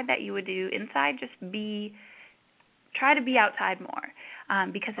outside that you would do inside, just try to be outside more,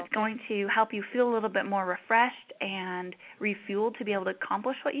 because it's going to help you feel a little bit more refreshed and refueled to be able to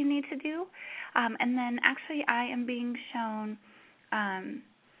accomplish what you need to do. And then actually I am being shown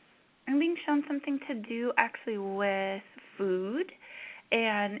something to do actually with food,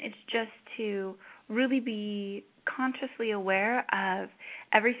 and it's just to really be consciously aware of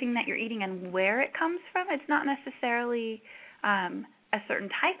everything that you're eating and where it comes from. It's not necessarily a certain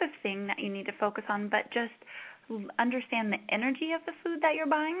type of thing that you need to focus on, but just understand the energy of the food that you're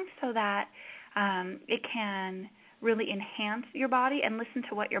buying so that it can really enhance your body, and listen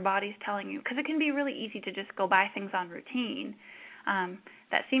to what your body's telling you, because it can be really easy to just go buy things on routine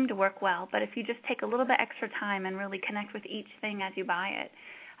that seem to work well, but if you just take a little bit extra time and really connect with each thing as you buy it,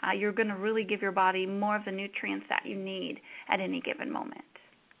 you're going to really give your body more of the nutrients that you need at any given moment.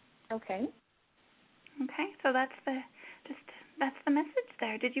 Okay. Okay, so that's the message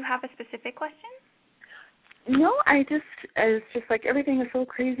there. Did you have a specific question? No, it's just like everything is so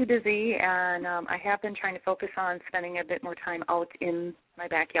crazy busy, and I have been trying to focus on spending a bit more time out in my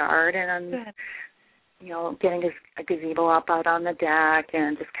backyard, and I'm, getting a gazebo up out on the deck,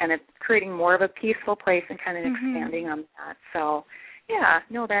 and just kind of creating more of a peaceful place and kind of expanding on that. So,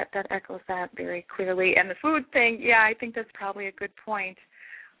 that echoes that very clearly. And the food thing, I think that's probably a good point.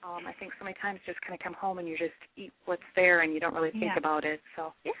 I think so many times you just kind of come home and you just eat what's there and you don't really think about it.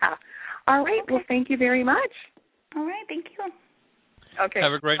 So, All right. Okay. Well, thank you very much. All right. Thank you. Okay.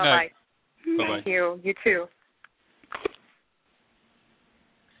 Have a great night. Bye-bye. Thank you. You too.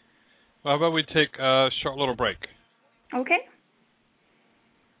 Well, how about we take a short little break? Okay.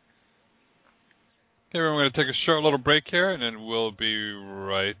 Okay, we're going to take a short little break here, and then we'll be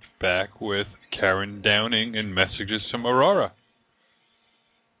right back with Karen Downing and messages from Aurora.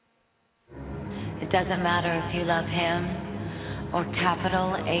 It doesn't matter if you love him or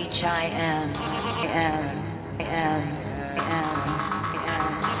capital H-I-M.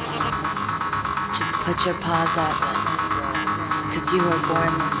 Just put your paws up, 'cause you were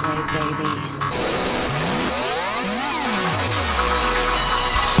born this way, baby.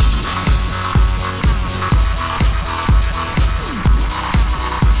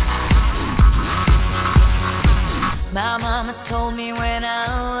 My mama told me when I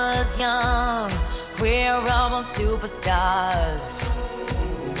was young, we're all superstars.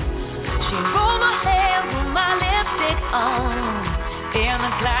 She rolled my hair, put my lipstick on, in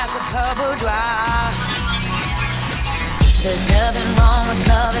a glass of purple dry. There's nothing wrong with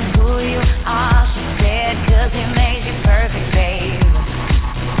loving who you are, she said, 'cause he made you perfect, babe.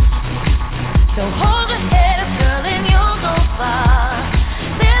 So hold your head up, girl, and you'll go far.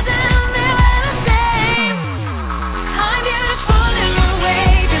 Live and let us say, I'm beautiful in my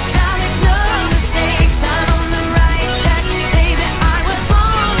way, just I make no mistakes. I'm on the right track, baby, I was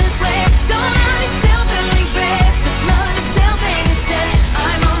born this way. Don't hurt yourself and regret, just love yourself instead.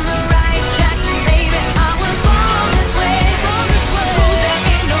 I'm on the right track, baby, I was born this way. Ooh, there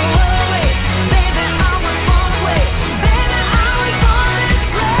ain't no other way, baby, I was born this way. Baby, I was born this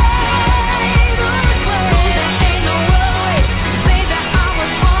way.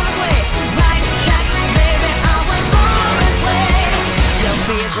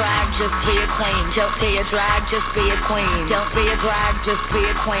 Just be a queen. Don't be a drag, just be a queen. Don't be a drag, just be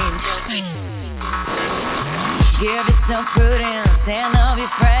a queen. Give yourself prudence and love your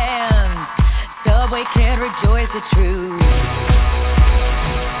friends. Subway kid, rejoice the truth.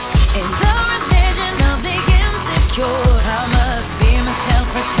 In the religion of the insecure, I must be myself,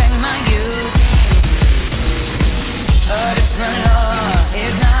 respect my youth. A different law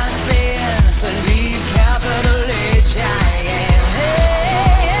is not a sin. Believe capital H I am.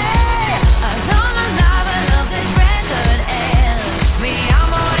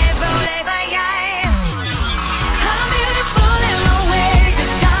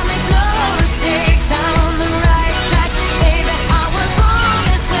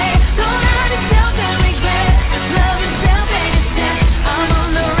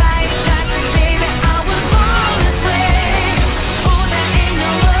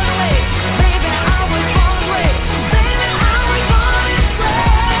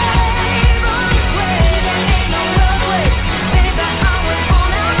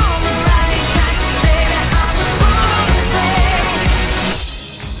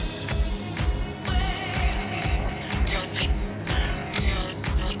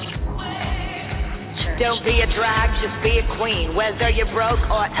 Don't be a drag, just be a queen. Whether you're broke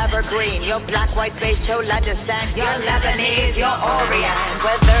or evergreen, you're black, white, beige, chola descent, you're Lebanese, you're Orient.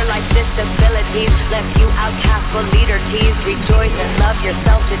 Whether life's disabilities left you outcast for leader tease, rejoice and love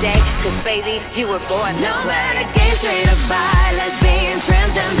yourself today, 'cause baby, you were born this way. No matter gay, straight or bi, lesbian,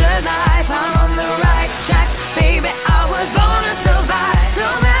 transgender life, I'm on the right track, baby, I was born to survive. No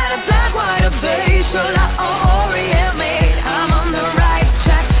matter black, white or beige, chola or Orient made, I'm on the right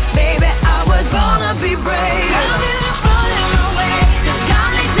track, baby, I was born to be brave. I'm beautiful in my way, just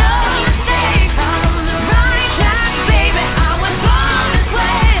gotta make no mistakes. I'm on the right track, baby, I was born this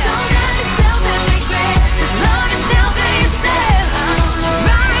way. Don't hurt yourself and regret, just love yourself instead. I'm on the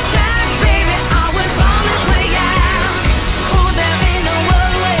right track, baby, I was born this way, yeah. Ooh, there ain't no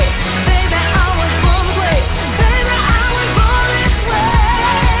other way, baby, I was born this way. Baby, I was born this way,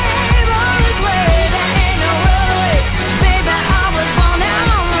 born this way. There ain't no other way, baby, I was born now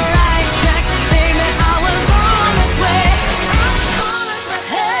on the right track, baby, I was born this way.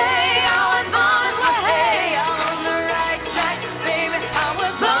 Hey, I was born this way. Hey, I'm on the right track, baby, I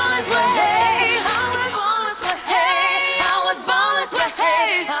was born this way. Hey, I was born this way. Hey, I was born this way.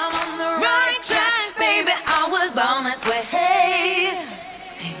 Hey, I'm on the right track, baby, I was born this way. Hey,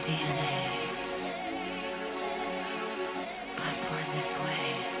 same DNA, but born this way.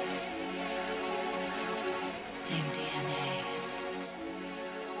 Same DNA,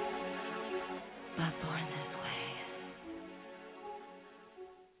 but born this way.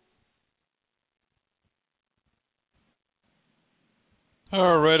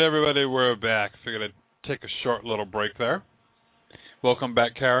 All right, everybody, we're back. Figured I'd take a short little break there. Welcome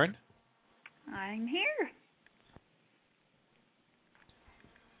back, Karen. I'm here.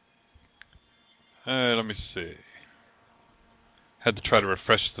 Let me see. Had to try to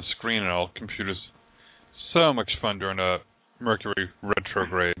refresh the screen and all. Computers, so much fun during a Mercury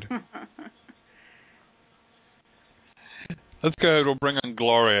retrograde. Let's go. We'll bring on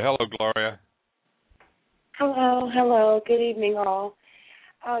Gloria. Hello, Gloria. Hello. Good evening, all.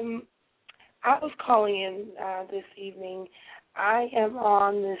 I was calling in this evening. I am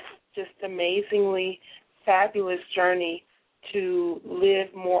on this just amazingly fabulous journey to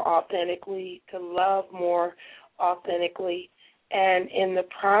live more authentically, to love more authentically, and in the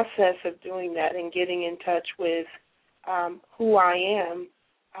process of doing that and getting in touch with who I am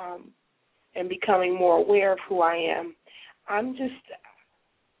and becoming more aware of who I am, I'm just,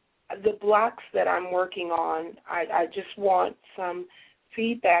 the blocks that I'm working on, I just want some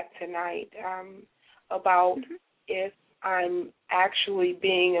feedback tonight about if I'm actually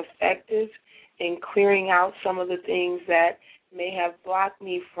being effective in clearing out some of the things that may have blocked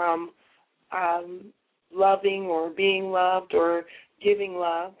me from loving or being loved or giving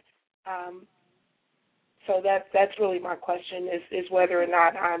love. so that's really my question is whether or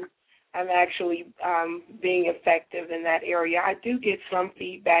not I'm actually being effective in that area. I do get some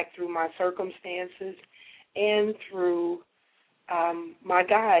feedback through my circumstances and through my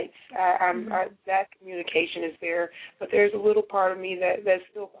guides. That communication is there, but there's a little part of me that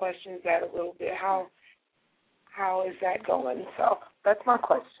still questions that a little bit. How is that going? So that's my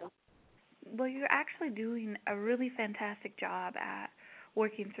question. Well, you're actually doing a really fantastic job at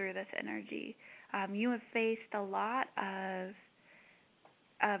working through this energy. You have faced a lot of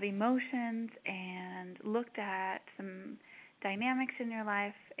emotions and looked at some dynamics in your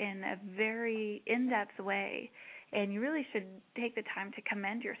life in a very in-depth way, and you really should take the time to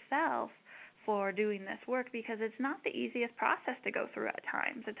commend yourself for doing this work, because it's not the easiest process to go through at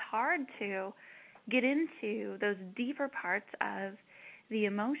times. It's hard to get into those deeper parts of the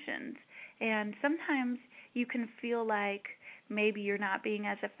emotions, and sometimes you can feel like maybe you're not being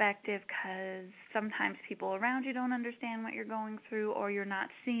as effective because sometimes people around you don't understand what you're going through, or you're not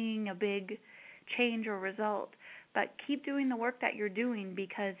seeing a big change or result. But keep doing the work that you're doing,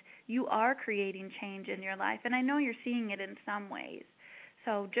 because you are creating change in your life, and I know you're seeing it in some ways.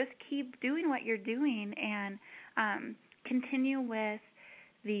 So just keep doing what you're doing, and continue with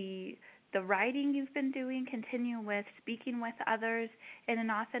the writing you've been doing, continue with speaking with others in an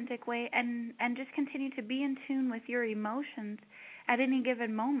authentic way, and just continue to be in tune with your emotions at any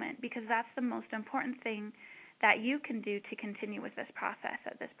given moment, because that's the most important thing that you can do to continue with this process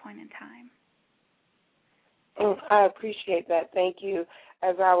at this point in time. I appreciate that. Thank you.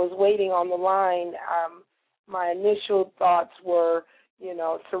 As I was waiting on the line, my initial thoughts were,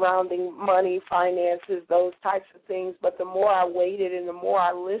 surrounding money, finances, those types of things. But the more I waited and the more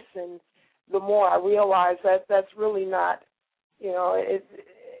I listened, the more I realized that that's really not,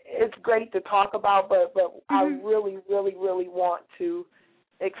 it's great to talk about, but I really, really, really want to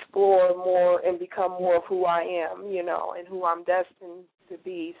explore more and become more of who I am, and who I'm destined to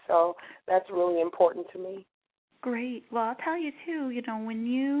be. So that's really important to me. Great. Well, I'll tell you, too, when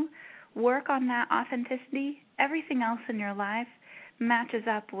you work on that authenticity, everything else in your life matches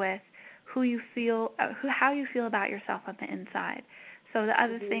up with how you feel about yourself on the inside. So the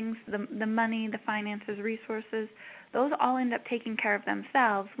other things, the money, the finances, resources, those all end up taking care of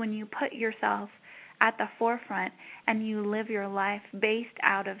themselves when you put yourself at the forefront and you live your life based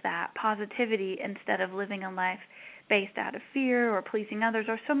out of that positivity instead of living a life based out of fear or pleasing others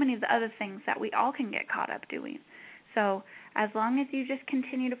or so many of the other things that we all can get caught up doing. So as long as you just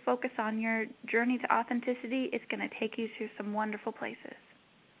continue to focus on your journey to authenticity, it's going to take you to some wonderful places.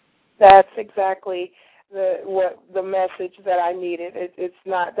 That's exactly the message that I needed.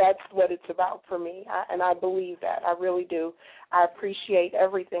 That's what it's about for me, and I believe that. I really do. I appreciate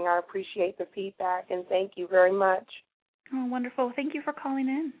everything. I appreciate the feedback, and thank you very much. Oh, wonderful. Thank you for calling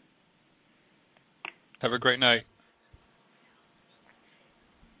in. Have a great night.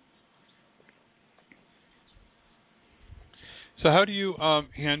 So how do you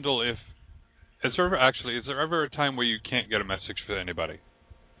handle is there ever a time where you can't get a message for anybody?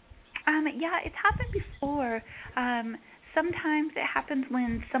 Yeah, it's happened before. Sometimes it happens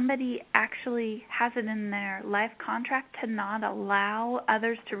when somebody actually has it in their life contract to not allow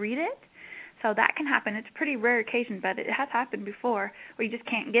others to read it. So that can happen. It's a pretty rare occasion, but it has happened before where you just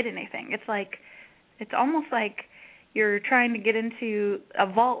can't get anything. It's almost like you're trying to get into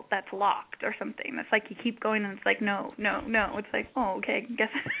a vault that's locked or something. It's like you keep going and it's like, no. It's like, oh, okay,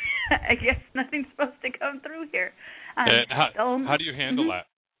 I guess nothing's supposed to come through here. And how do you handle that?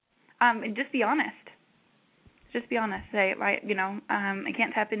 Just be honest. Just be honest. Say, I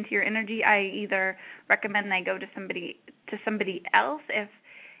can't tap into your energy. I either recommend I go to somebody else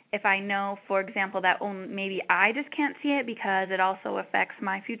if I know, for example, that maybe I just can't see it because it also affects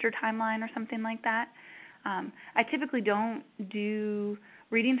my future timeline or something like that. I typically don't do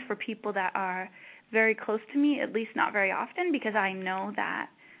readings for people that are very close to me, at least not very often, because I know that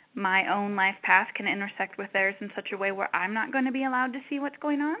my own life path can intersect with theirs in such a way where I'm not going to be allowed to see what's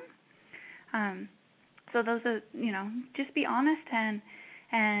going on. So those are, just be honest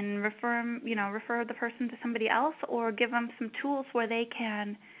and refer the person to somebody else, or give them some tools where they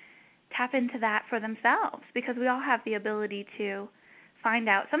can tap into that for themselves, because we all have the ability to find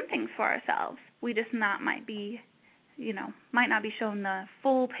out some things for ourselves. We just might not be shown the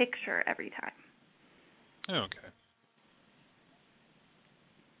full picture every time. Okay.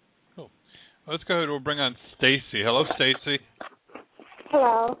 Cool. Let's go ahead. We'll bring on Stacy. Hello, Stacy.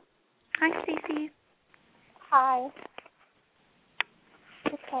 Hello. Hi, Stacy. Hi.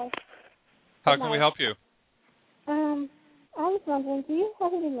 Okay. How can we help you? I was wondering, do you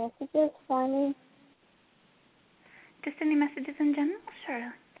have any messages for me? Just any messages in general?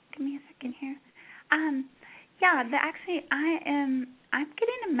 Sure. Give me a second here. Yeah, I'm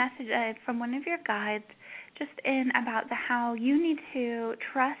getting a message from one of your guides just about how you need to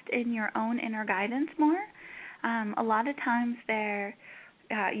trust in your own inner guidance more. A lot of times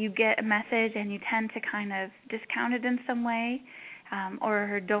you get a message and you tend to kind of discount it in some way,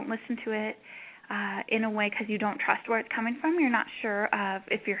 or don't listen to it in a way because you don't trust where it's coming from. You're not sure of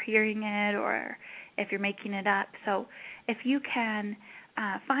if you're hearing it or if you're making it up. So if you can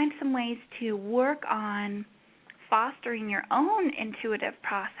find some ways to work on fostering your own intuitive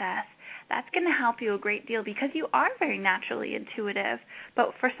process, that's going to help you a great deal because you are very naturally intuitive.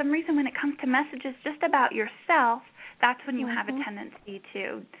 But for some reason, when it comes to messages just about yourself, that's when you have a tendency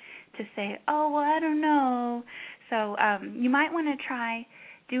to say, oh, well, I don't know. So you might want to try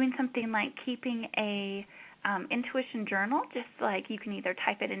doing something like keeping a intuition journal. Just like you can either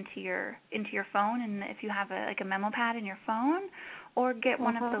type it into your phone, and if you have a memo pad in your phone, or get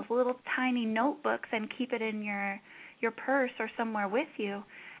one of those little tiny notebooks and keep it in your purse or somewhere with you.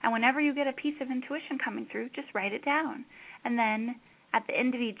 And whenever you get a piece of intuition coming through, just write it down. And then at the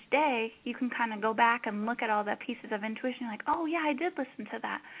end of each day, you can kind of go back and look at all the pieces of intuition, like, oh, yeah, I did listen to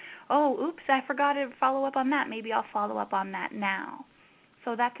that. Oh, oops, I forgot to follow up on that. Maybe I'll follow up on that now.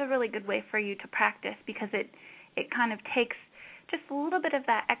 So that's a really good way for you to practice because it kind of takes just a little bit of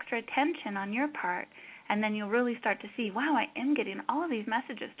that extra attention on your part, and then you'll really start to see, wow, I am getting all of these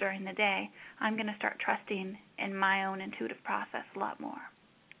messages during the day. I'm going to start trusting in my own intuitive process a lot more.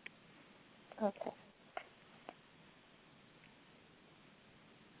 Okay.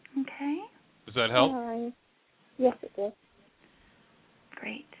 Okay. Does that help? Yes, it does.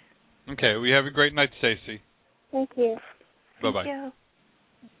 Great. Okay. We have a great night, Stacy. Thank you. Bye-bye. Thank you.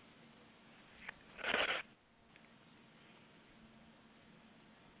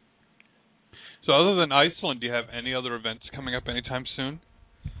 So other than Iceland, do you have any other events coming up anytime soon?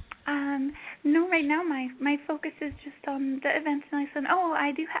 No, right now my focus is just on the events in Iceland. Oh,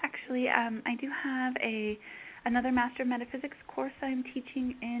 I do actually. I do have another Master of Metaphysics course I'm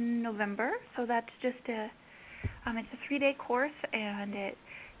teaching in November. So that's just it's a 3-day course, and it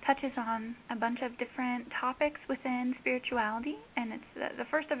touches on a bunch of different topics within spirituality, and it's the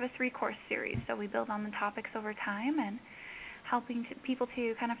first of a 3-course series. So we build on the topics over time and helping people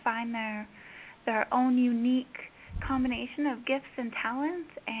to kind of find their own unique combination of gifts and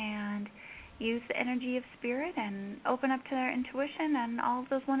talents and use the energy of spirit and open up to their intuition and all of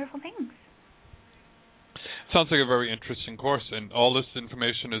those wonderful things. Sounds like a very interesting course, and all this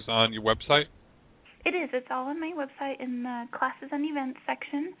information is on your website? It is. It's all on my website in the classes and events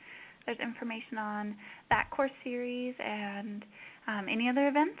section. There's information on that course series and any other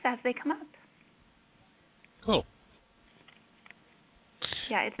events as they come up. Cool.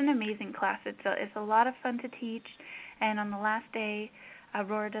 Yeah, it's an amazing class. It's a lot of fun to teach, and on the last day,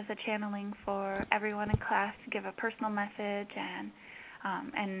 Aurora does a channeling for everyone in class to give a personal message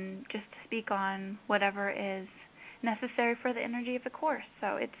and just to speak on whatever is necessary for the energy of the course.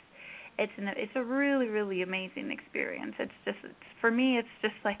 So it's a really, really amazing experience. For me, it's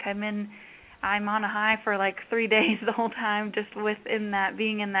just like I'm on a high for like 3 days the whole time, just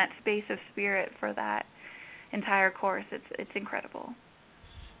being in that space of spirit for that entire course. It's incredible.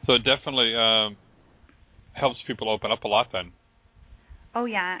 So it definitely helps people open up a lot then. Oh,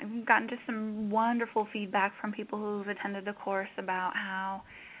 yeah. We've gotten just some wonderful feedback from people who've attended the course about how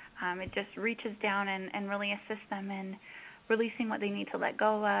it just reaches down and really assists them in releasing what they need to let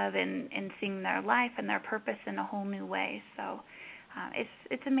go of and seeing their life and their purpose in a whole new way. So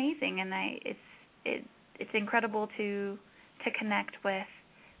it's amazing, and it's incredible to connect with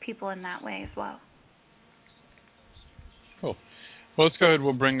people in that way as well. Cool. Well, let's go ahead.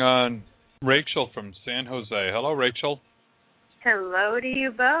 We'll bring on Rachel from San Jose. Hello, Rachel. Hello to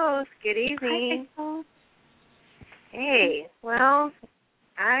you both. Good evening. Hi, Rachel. Hey, well,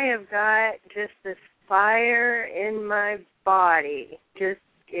 I have got just this fire in my body.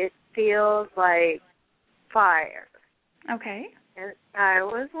 It feels like fire. Okay. And I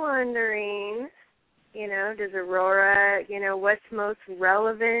was wondering, does Aurora, what's most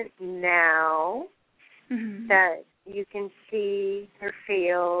relevant now that you can see or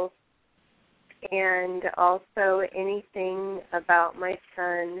feel, and also anything about my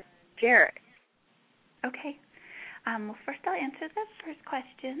son, Jarrett. Okay. Well, first I'll answer the first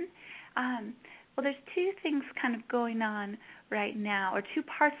question. Well, there's 2 things kind of going on right now, or 2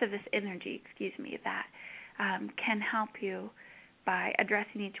 parts of this energy, that can help you by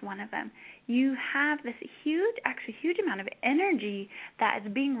addressing each one of them. You have this huge amount of energy that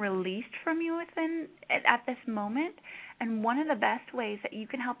is being released from you at this moment, and one of the best ways that you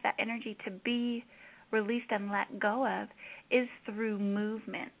can help that energy to be released and let go of is through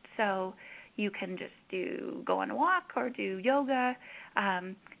movement. So You can just go on a walk or do yoga,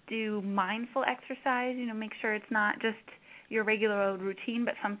 do mindful exercise, make sure it's not just your regular old routine,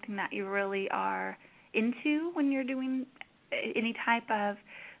 but something that you really are into when you're doing any type of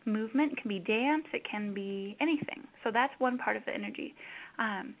movement. It can be dance, it can be anything. So that's one part of the energy.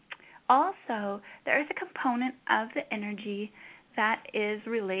 Also, there is a component of the energy that is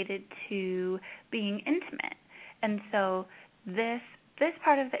related to being intimate. And so this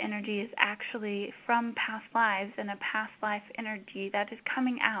part of the energy is actually from past lives and a past life energy that is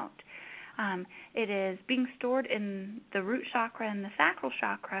coming out. It is being stored in the root chakra and the sacral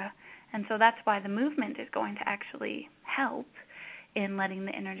chakra, and so that's why the movement is going to actually help in letting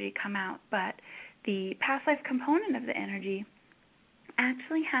the energy come out. But the past life component of the energy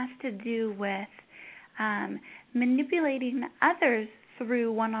actually has to do with manipulating others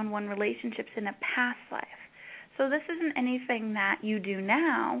through one-on-one relationships in a past life. So this isn't anything that you do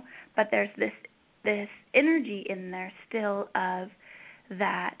now, but there's this energy in there still of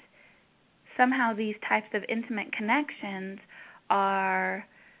that somehow these types of intimate connections are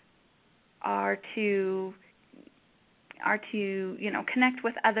to connect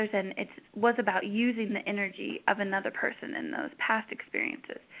with others, and it was about using the energy of another person in those past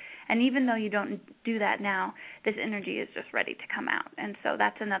experiences. And even though you don't do that now, this energy is just ready to come out. And so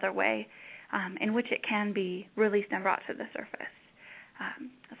that's another way in which it can be released and brought to the surface.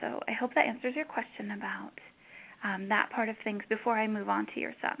 So I hope that answers your question about that part of things. Before I move on to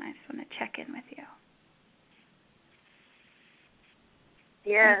your son, I just want to check in with you.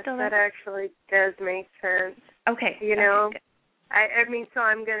 Yes, that actually does make sense. Okay. I mean, so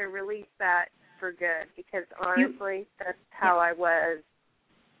I'm going to release that for good, because honestly, that's how I was,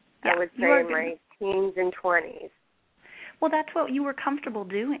 I would say, in my teens and 20s. Well, that's what you were comfortable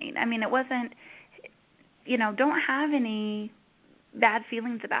doing. I mean, it wasn't, don't have any bad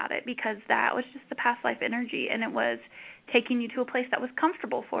feelings about it, because that was just the past life energy, and it was taking you to a place that was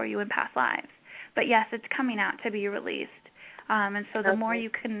comfortable for you in past lives. But yes, it's coming out to be released. And so the more you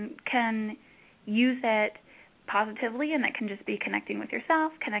can use it positively, and it can just be connecting with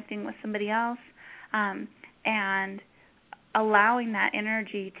yourself, connecting with somebody else, and allowing that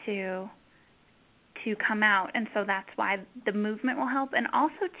energy to come out. And so that's why the movement will help. And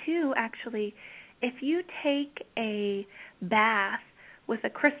also, too, actually, if you take a bath with a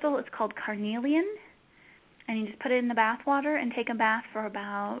crystal, it's called carnelian, and you just put it in the bath water and take a bath for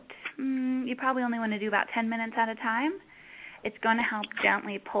about, you probably only want to do about 10 minutes at a time. It's going to help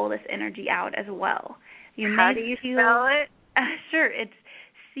gently pull this energy out as well. How do you spell it? Sure, it's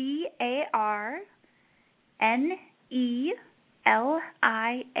CARNELIAN.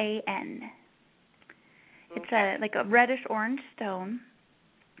 It's like a reddish-orange stone,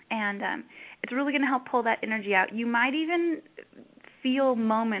 and it's really going to help pull that energy out. You might even feel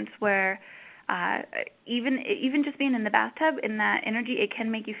moments where even just being in the bathtub, in that energy, it can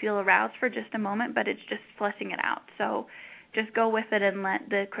make you feel aroused for just a moment, but it's just flushing it out. So just go with it and let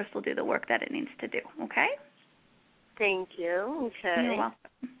the crystal do the work that it needs to do, okay? Thank you. Okay. You're welcome.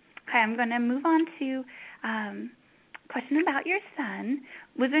 Okay, I'm going to move on to question about your son.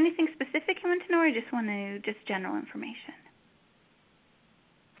 Was there anything specific you want to know, or just want to just general information?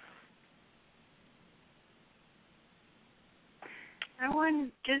 I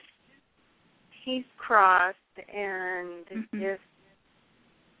want just, he's crossed, and just,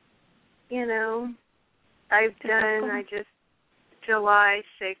 July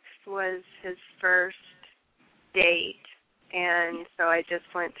 6th was his first date, and so I just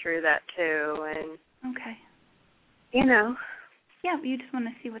went through that too, and okay. Yeah, you just want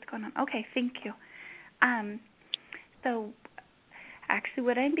to see what's going on. Okay, thank you. So actually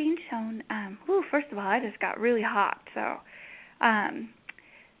what I'm being shown, first of all, I just got really hot, so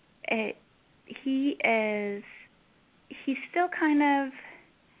he's still kind of,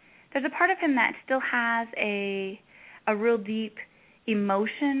 there's a part of him that still has a real deep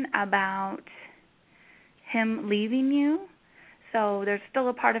emotion about him leaving you. So there's still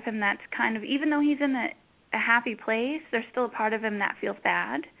a part of him that's kind of, even though he's in a happy place, there's still a part of him that feels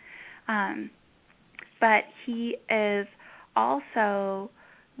bad. But he is also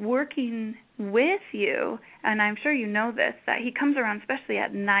working with you, and I'm sure you know this, that he comes around especially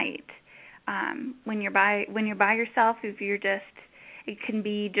at night, when you're by yourself. If you're just, it can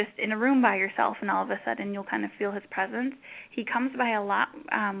be just in a room by yourself, and all of a sudden you'll kind of feel his presence. He comes by a lot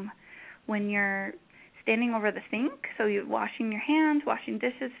when you're standing over the sink, so you're washing your hands, washing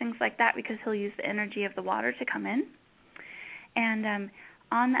dishes, things like that, because he'll use the energy of the water to come in. And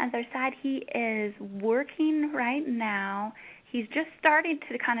on the other side, he is working right now. He's just starting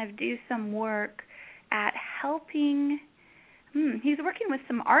to kind of do some work at helping He's working with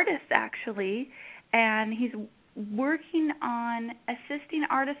some artists, actually, and he's working on assisting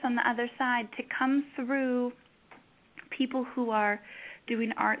artists on the other side to come through people who are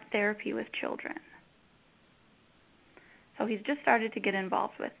doing art therapy with children. So he's just started to get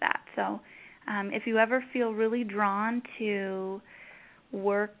involved with that. So if you ever feel really drawn to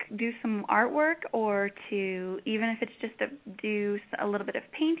do some artwork, or to, even if it's just to do a little bit of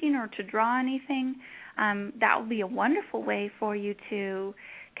painting or to draw anything, that would be a wonderful way for you to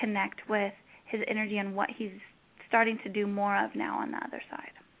connect with his energy and what he's starting to do more of now on the other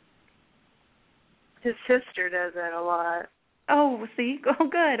side. His sister does that a lot. Oh, see? Oh,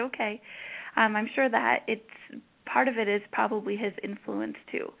 good. Okay. I'm sure that part of it is probably his influence,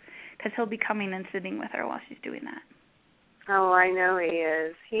 too, because he'll be coming and sitting with her while she's doing that. Oh, I know he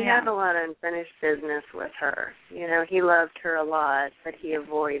is. He had a lot of unfinished business with her. You know, he loved her a lot, but he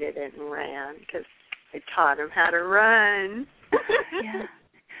avoided it and ran because it taught him how to run. Yeah.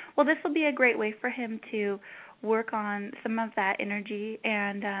 Well, this will be a great way for him to work on some of that energy,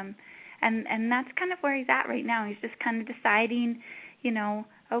 and that's kind of where he's at right now. He's just kind of deciding,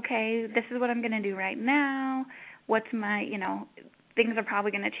 okay, this is what I'm going to do right now. What's my, things are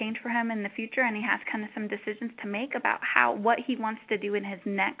probably going to change for him in the future, and he has kind of some decisions to make about what he wants to do in his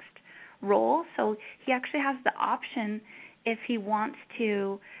next role. So he actually has the option, if he wants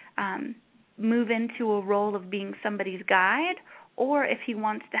to move into a role of being somebody's guide, or if he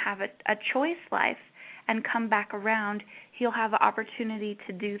wants to have a choice life and come back around, he'll have an opportunity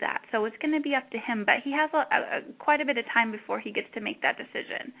to do that. So it's going to be up to him, but he has quite a bit of time before he gets to make that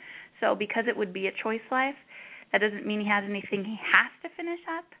decision. So because it would be a choice life, that doesn't mean he has anything he has to finish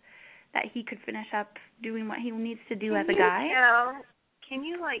up, that he could finish up doing what he needs to do as a guide. Can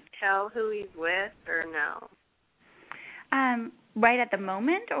you tell who he's with, or no? Right at the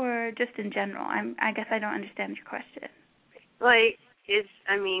moment, or just in general? I guess I don't understand your question.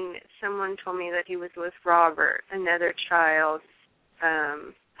 Someone told me that he was with Robert, another child.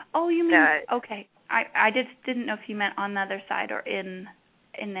 Oh, you mean, okay. I just didn't know if you meant on the other side or in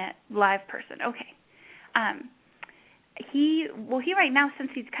that live person. Okay. He right now,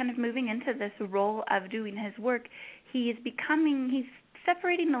 since he's kind of moving into this role of doing his work, he's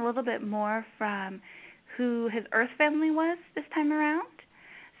separating a little bit more from who his Earth family was this time around.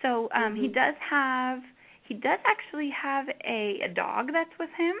 So he does actually have a dog that's with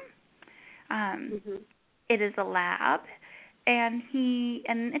him. It is a lab, and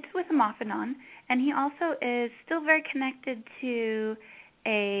it's with him off and on. And he also is still very connected to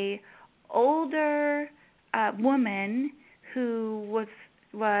a older woman who was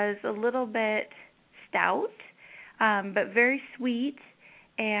a little bit stout, but very sweet,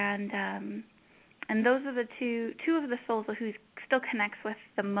 and those are the two of the souls who he still connects with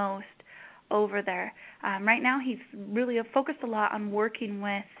the most over there. Right now he's really focused a lot on working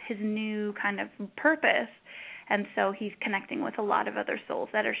with his new kind of purpose, and so he's connecting with a lot of other souls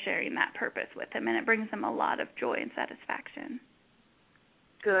that are sharing that purpose with him, and it brings him a lot of joy and satisfaction.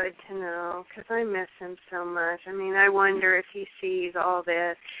 Good to know, because I miss him so much. I wonder if he sees all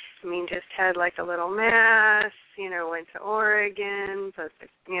this. Just had a little mass, went to Oregon, but,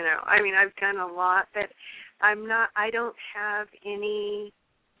 I've done a lot, but I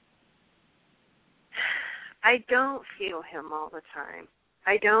don't feel him all the time.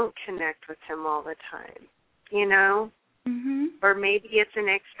 I don't connect with him all the time, Or maybe it's an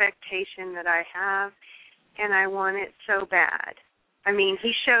expectation that I have, and I want it so bad.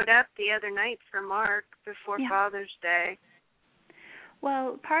 He showed up the other night for Mark before Father's Day.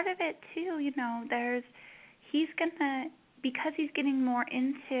 Well, part of it too, because he's getting more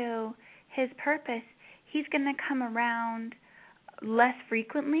into his purpose, he's gonna come around less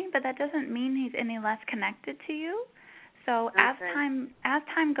frequently, but that doesn't mean he's any less connected to you. So as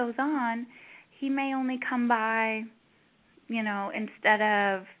time goes on, he may only come by, instead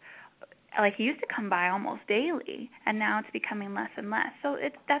of he used to come by almost daily, and now it's becoming less and less. So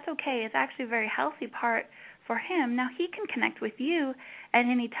that's okay. It's actually a very healthy part for him. Now he can connect with you at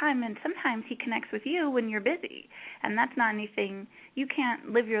any time, and sometimes he connects with you when you're busy, and that's not anything. You can't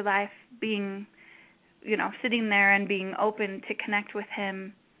live your life being, sitting there and being open to connect with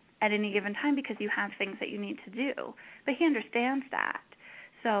him at any given time because you have things that you need to do. But he understands that.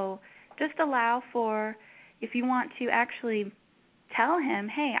 So just allow for, if you want to actually tell him,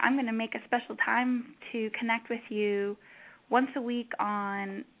 hey, I'm going to make a special time to connect with you once a week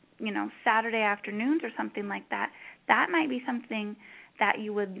on, Saturday afternoons or something like that. That might be something that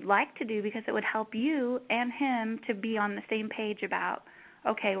you would like to do because it would help you and him to be on the same page about,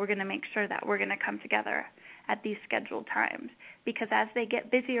 okay, we're going to make sure that we're going to come together at these scheduled times. Because as they get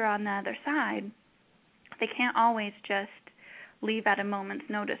busier on the other side, they can't always just leave at a moment's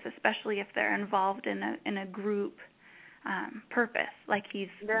notice, especially if they're involved in a group purpose, like he's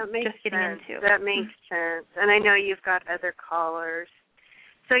just getting into. That makes sense. And I know you've got other callers.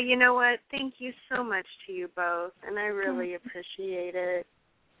 So you know what? Thank you so much to you both, and I really appreciate it.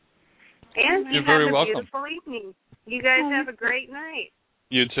 And you're very have a welcome. beautiful evening. You guys have a great night.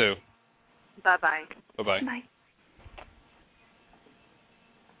 You too. Bye-bye. Bye-bye. Bye.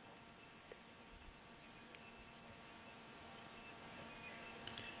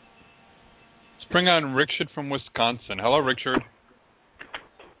 Bring on Richard from Wisconsin. Hello, Richard.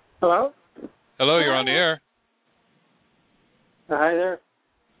 Hello? Hello, you're on the air. Hi there.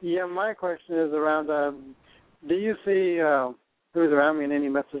 Yeah, my question is around, do you see who's around me and any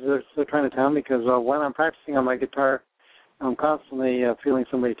messages they're trying to tell me? Because when I'm practicing on my guitar, I'm constantly feeling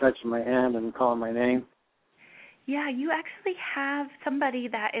somebody touching my hand and calling my name. Yeah, you actually have somebody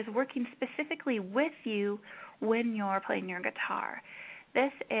that is working specifically with you when you're playing your guitar.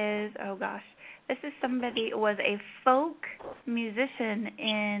 This is, this is somebody who was a folk musician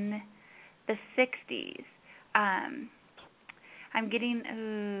in the 60s. I'm getting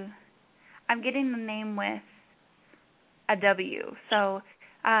the name with a W. So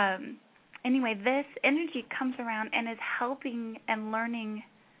anyway, this energy comes around and is helping and learning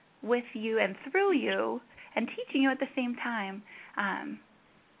with you and through you and teaching you at the same time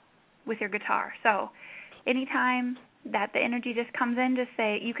with your guitar. So anytime that the energy just comes in, just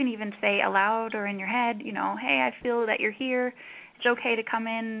say, you can even say aloud or in your head, hey, I feel that you're here. It's okay to come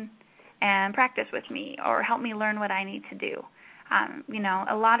in and practice with me or help me learn what I need to do.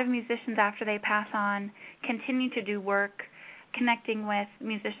 A lot of musicians after they pass on continue to do work connecting with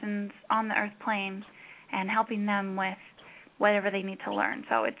musicians on the earth plane and helping them with whatever they need to learn.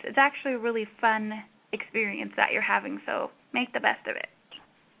 So it's actually a really fun experience that you're having, so make the best of it.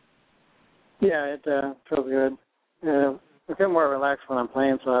 Yeah, it feels good. I feel more relaxed when I'm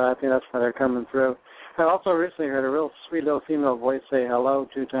playing, so I think that's why they're coming through. I also recently heard a real sweet little female voice say hello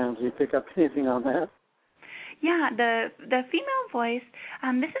 2 times. Do you pick up anything on that? Yeah, the female voice,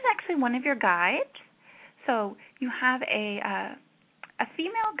 this is actually one of your guides. So you have a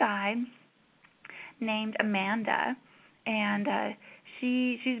female guide named Amanda, and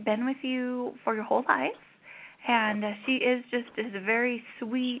she's been with you for your whole life, and she is just a very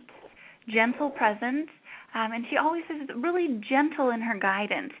sweet, gentle presence. And she always is really gentle in her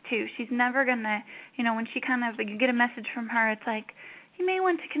guidance, too. She's never going to, when she you get a message from her, it's like, you may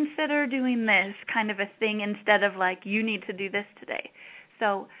want to consider doing this kind of a thing instead of like, you need to do this today.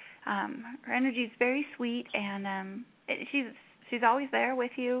 So her energy is very sweet, and she's always there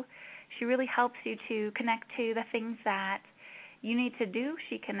with you. She really helps you to connect to the things that you need to do.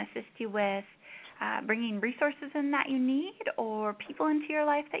 She can assist you with bringing resources in that you need or people into your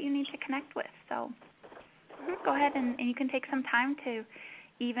life that you need to connect with. So go ahead and you can take some time to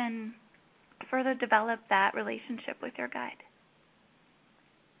even further develop that relationship with your guide.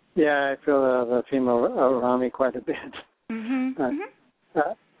 Yeah, I feel the female around me quite a bit.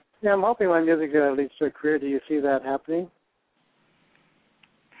 Yeah, I'm hoping my music leads to a career. Do you see that happening?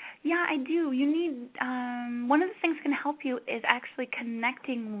 Yeah, I do. You need one of the things that can help you is actually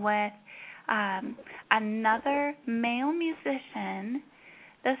connecting with another male musician.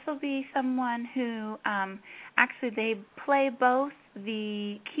 This will be someone who actually they play both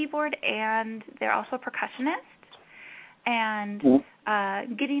the keyboard and they're also a percussionist. And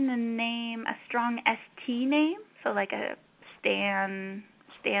getting a name, a strong ST name, so like a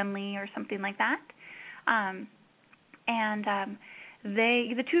Stanley or something like that.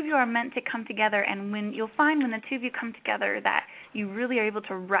 The two of you are meant to come together, and you'll find when the two of you come together that you really are able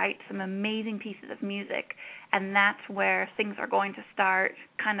to write some amazing pieces of music, and that's where things are going to start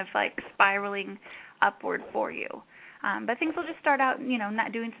kind of like spiraling upward for you. But things will just start out,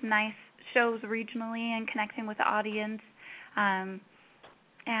 not doing some nice shows regionally and connecting with the audience,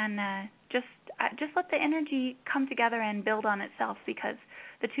 just let the energy come together and build on itself, because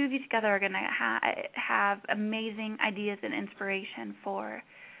the two of you together are going to have amazing ideas and inspiration for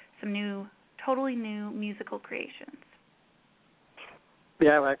some totally new musical creations.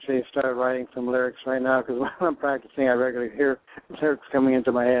 Yeah, I've actually started writing some lyrics right now because when I'm practicing, I regularly hear lyrics coming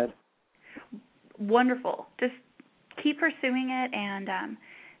into my head. Wonderful. Just keep pursuing it, and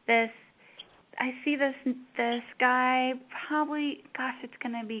I see this guy probably, it's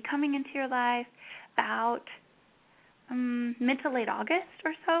going to be coming into your life about mid to late August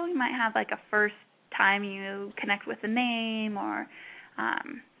or so. You might have like a first time you connect with a name, or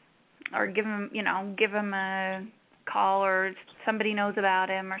give him a call, or somebody knows about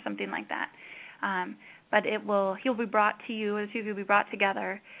him or something like that. But he'll be brought to you, the two of you will be brought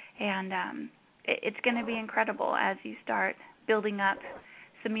together, and it's going to be incredible as you start building up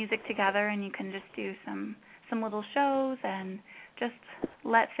some music together, and you can just do some little shows and just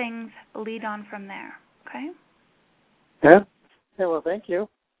let things lead on from there. Okay? Yeah. Okay, well, thank you.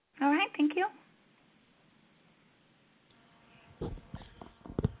 All right, thank you.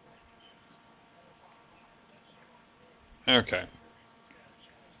 Okay.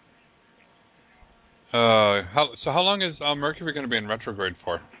 How long is Mercury going to be in retrograde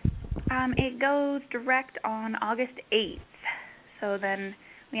for? It goes direct on August 8th. So then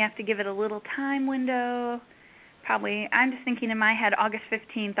we have to give it a little time window. Probably, I'm just thinking in my head, August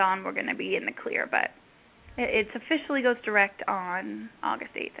 15th on, we're going to be in the clear. But it officially goes direct on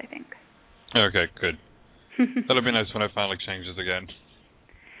August 8th, I think. Okay, good. That'll be nice when it finally changes again.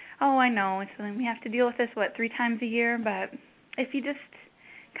 Oh, I know. We have to deal with this, 3 times a year? But if you just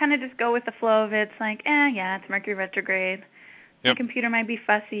kind of just go with the flow of it, it's like, yeah, it's Mercury retrograde. Yep. The computer might be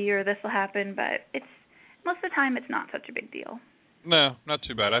fussy or this will happen, but it's most of the time it's not such a big deal. No, not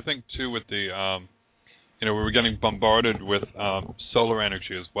too bad. I think, too, with the, we were getting bombarded with solar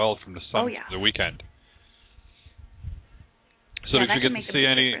energy as well from the sun for the weekend. So did you get to see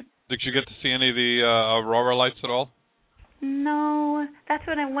any? Did you get to see any of the Aurora lights at all? No, that's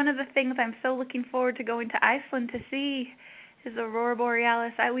one of the things I'm so looking forward to going to Iceland to see is Aurora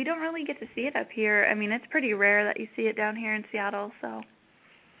Borealis. We don't really get to see it up here. I mean, it's pretty rare that you see it down here in Seattle. So.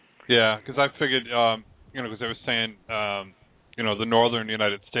 Yeah, because I figured, because they were saying, the northern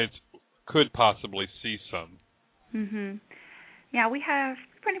United States could possibly see some. Mhm. Yeah, we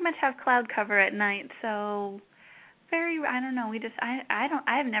pretty much have cloud cover at night, so. I don't know.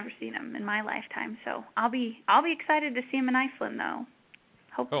 I have never seen them in my lifetime, so I'll be excited to see them in Iceland though.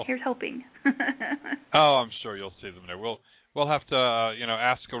 Here's hoping. Oh, I'm sure you'll see them there. We'll have to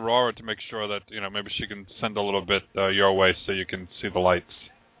ask Aurora to make sure that maybe she can send a little bit your way so you can see the lights.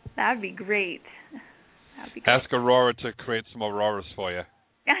 That'd be great. Ask Aurora to create some auroras for you.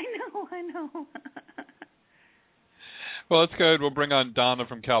 I know. Well, that's good. We'll bring on Donna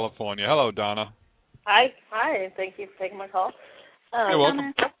from California. Hello, Donna. Hi, thank you for taking my call. You're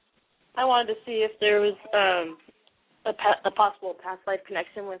welcome. I wanted to see if there was a possible past life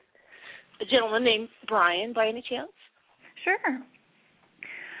connection with a gentleman named Brian, by any chance? Sure.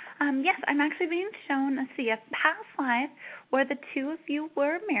 Yes, I'm actually being shown a past life where the two of you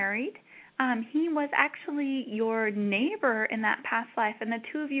were married. He was actually your neighbor in that past life, and the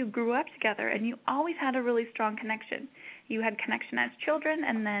two of you grew up together, and you always had a really strong connection. You had connection as children,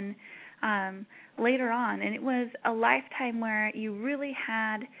 and then later on, and it was a lifetime where you really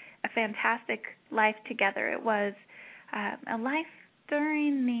had a fantastic life together. It was a life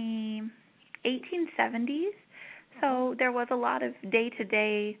during the 1870s, so there was a lot of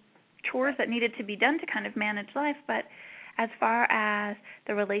day-to-day chores that needed to be done to kind of manage life, but as far as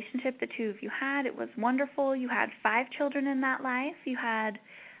the relationship the two of you had, it was wonderful. You had 5 children in that life. You had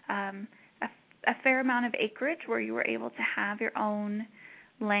a fair amount of acreage where you were able to have your own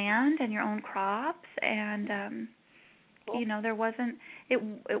land and your own crops, and there wasn't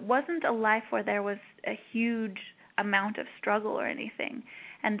it wasn't a life where there was a huge amount of struggle or anything.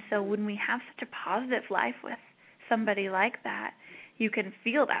 And so when we have such a positive life with somebody like that, you can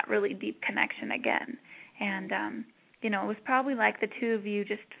feel that really deep connection again. And it was probably like the two of you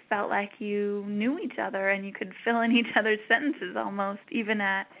just felt like you knew each other and you could fill in each other's sentences almost, even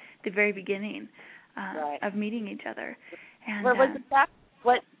at the very beginning of meeting each other. And where was it at?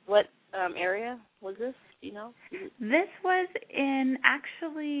 What area was this? Do you know? This was in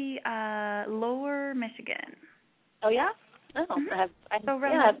actually Lower Michigan. Oh yeah. Oh, mm-hmm. So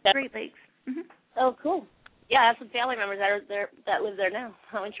around the Great Lakes. Mm-hmm. Oh, cool. Yeah, I have some family members that live there now.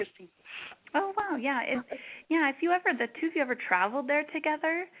 How interesting. Oh wow, yeah. If the two of you ever traveled there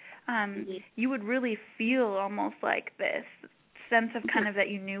together, you would really feel almost like this sense of kind of that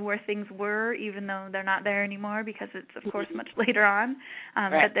you knew where things were, even though they're not there anymore because it's of course much later on.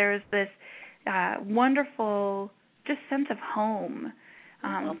 But there's this wonderful just sense of home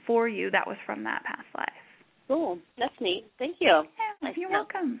for you that was from that past life. Cool. That's neat. Thank you. Yeah, you're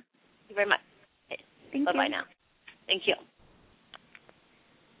welcome. Thank you very much. Okay. Thank Bye-bye you. now. Thank you.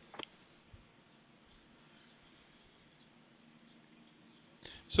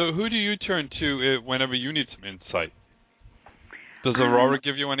 So who do you turn to whenever you need some insight? Does Aurora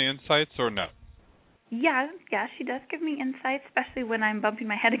give you any insights or no? Yeah, she does give me insights, especially when I'm bumping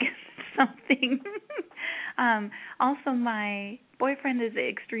my head against something. Also, my boyfriend is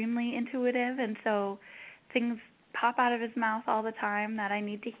extremely intuitive, and so things pop out of his mouth all the time that I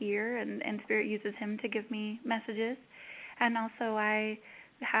need to hear, and Spirit uses him to give me messages. And also, I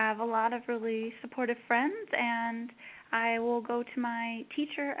have a lot of really supportive friends, and I will go to my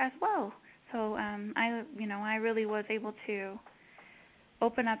teacher as well. So I really was able to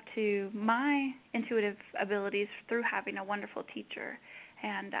open up to my intuitive abilities through having a wonderful teacher.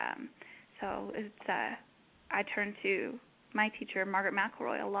 And so it's I turn to my teacher, Margaret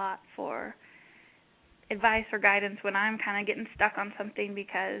McElroy, a lot for advice or guidance when I'm kind of getting stuck on something,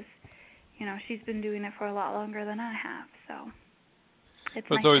 because she's been doing it for a lot longer than I have. So it's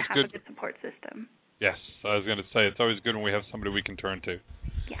nice to have a good support system. Yes, I was going to say, it's always good when we have somebody we can turn to.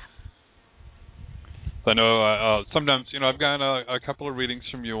 Yeah. I know sometimes, I've gotten a couple of readings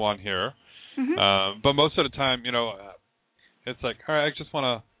from you on here, but most of the time, it's like, all right, I just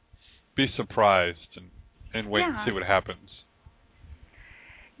want to be surprised and wait and see what happens.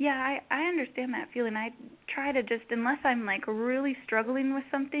 Yeah, I understand that feeling. I try to just, unless I'm like really struggling with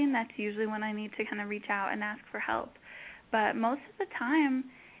something, that's usually when I need to kind of reach out and ask for help. But most of the time,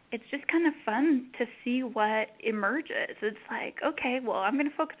 it's just kind of fun to see what emerges. It's like, okay, well, I'm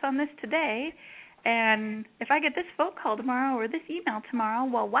going to focus on this today, and if I get this phone call tomorrow or this email tomorrow,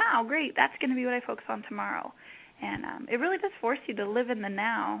 well, wow, great, that's going to be what I focus on tomorrow. And it really does force you to live in the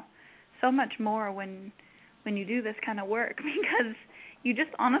now so much more when you do this kind of work, because you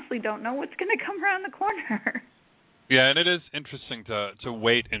just honestly don't know what's going to come around the corner. Yeah, and it is interesting to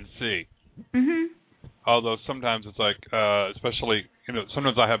wait and see. Although sometimes it's like, especially,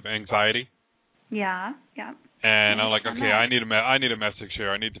 sometimes I have anxiety. Yeah. And I'm like, okay, I need a message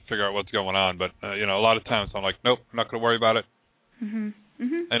here. I need to figure out what's going on. But a lot of times I'm like, nope, I'm not going to worry about it. I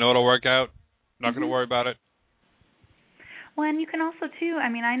know it'll work out. I'm not going to worry about it. Well, and you can also too. I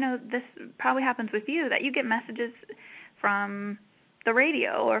mean, I know this probably happens with you, that you get messages from the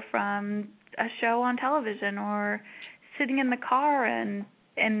radio or from a show on television or sitting in the car, and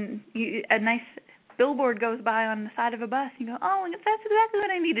a nice billboard goes by on the side of a bus, and you go, oh, that's exactly what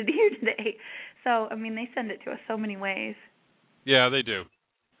I needed to hear today. So, I mean, they send it to us so many ways. Yeah, they do.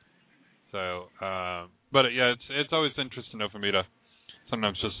 So, but yeah, it's always interesting though for me to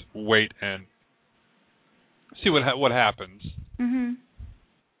sometimes just wait and see what happens.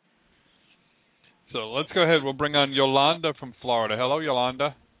 So let's go ahead. We'll bring on Yolanda from Florida. Hello,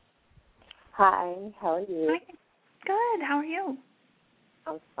 Yolanda. Hi, how are you? Hi. Good. How are you?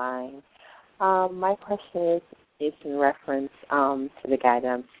 I'm fine. My question is in reference to the guy that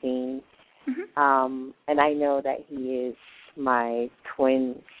I'm seeing. And I know that he is my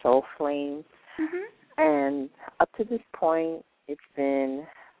twin soul flame. And up to this point, it's been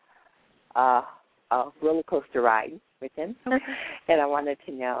a roller coaster ride with him. And I wanted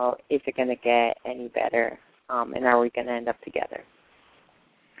to know, is it going to get any better? And are we going to end up together?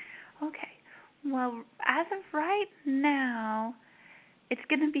 Okay. Well, as of right now, it's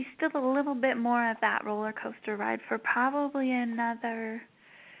going to be still a little bit more of that roller coaster ride for probably another,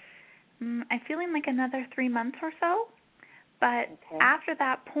 I'm feeling like another 3 months or so. But after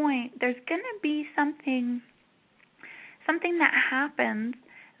that point, there's going to be something that happens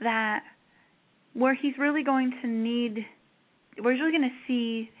that where he's really going to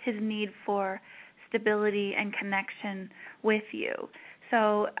see his need for stability and connection with you.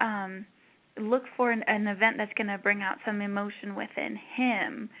 So look for an event that's going to bring out some emotion within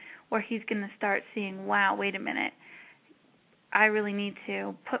him, where he's going to start seeing, wow, wait a minute, I really need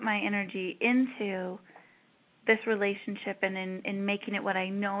to put my energy into this relationship and in making it what I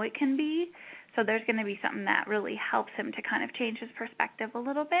know it can be. So there's going to be something that really helps him to kind of change his perspective a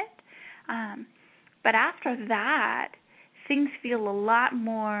little bit. But after that, things feel a lot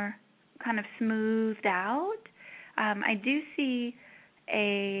more kind of smoothed out. I do see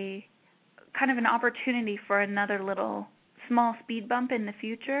a kind of an opportunity for another little small speed bump in the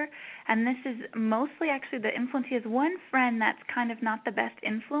future, and this is mostly actually the influence. He has one friend that's kind of not the best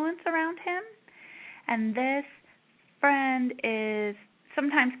influence around him, and this friend is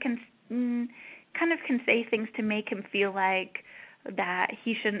sometimes can say things to make him feel like that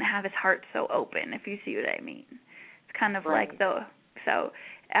he shouldn't have his heart so open, if you see what I mean. It's kind of like he'll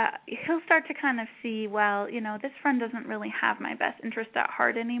start to kind of see, well, this friend doesn't really have my best interest at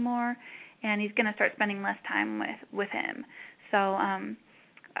heart anymore, and he's going to start spending less time with him. So,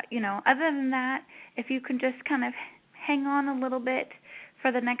 other than that, if you can just kind of hang on a little bit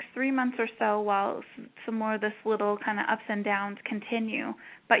for the next 3 months or so while some more of this little kind of ups and downs continue,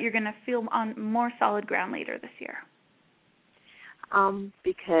 but you're going to feel on more solid ground later this year.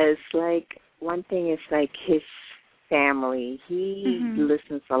 Because, one thing is, his family. He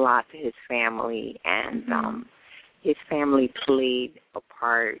listens a lot to his family, and his family played a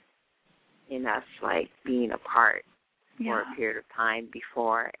part in us, being apart for a period of time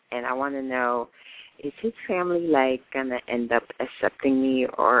before. And I want to know is his family like gonna end up accepting me,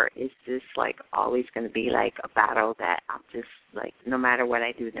 or is this like always gonna be like a battle that I'm just like no matter what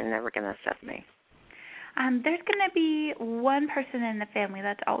I do, they're never gonna accept me? There's going to be one person in the family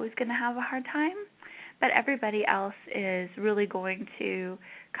that's always going to have a hard time, but everybody else is really going to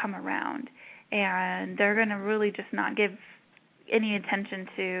come around, and they're going to really just not give any attention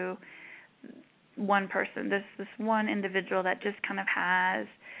to one person. This one individual that just kind of has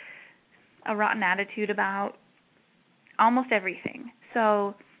a rotten attitude about almost everything.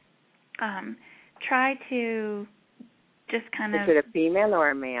 So try to just kind of... Is it a female or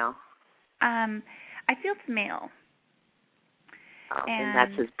a male? I feel it's male. Oh, and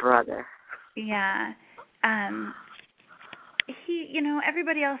that's his brother. Yeah. He,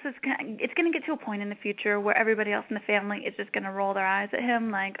 everybody else is it's going to get to a point in the future where everybody else in the family is just going to roll their eyes at him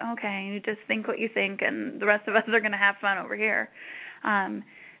like, okay, you just think what you think and the rest of us are going to have fun over here.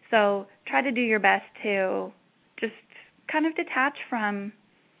 So try to do your best to just kind of detach from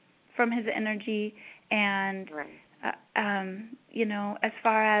his energy and, as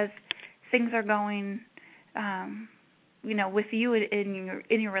far as things are going, with you in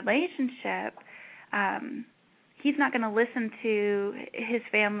your relationship, he's not going to listen to his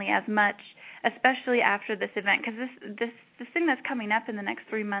family as much, especially after this event, because this thing that's coming up in the next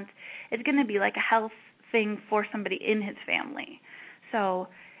 3 months is going to be like a health thing for somebody in his family. So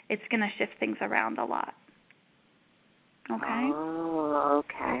it's going to shift things around a lot. Okay? Oh,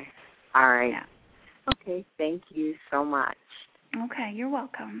 okay. All right. Yeah. Okay, thank you so much. Okay, you're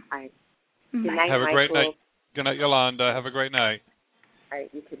welcome. All right. Good night, Have a great Michael. night. Good night, Yolanda. Have a great night. All right,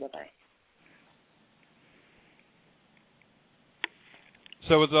 you too. Bye-bye.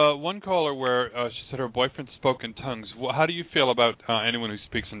 So with one caller where she said her boyfriend spoke in tongues, how do you feel about anyone who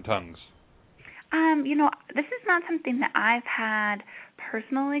speaks in tongues? This is not something that I've had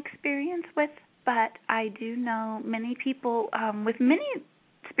personal experience with, but I do know many people with many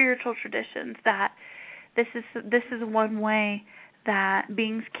spiritual traditions that this is one way that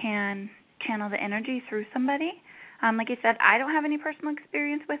beings can channel the energy through somebody. Like I said, I don't have any personal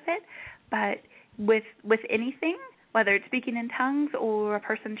experience with it, but with anything, whether it's speaking in tongues or a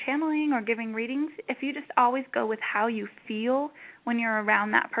person channeling or giving readings, if you just always go with how you feel when you're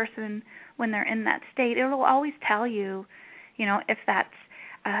around that person when they're in that state, it will always tell you, if that's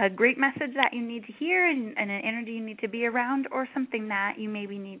a great message that you need to hear and an energy you need to be around, or something that you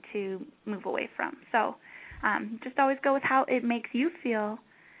maybe need to move away from. So just always go with how it makes you feel,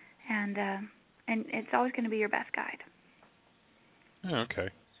 and it's always going to be your best guide. Oh, okay.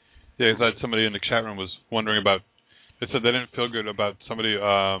 Yeah, I had somebody in the chat room was wondering about. They said they didn't feel good about somebody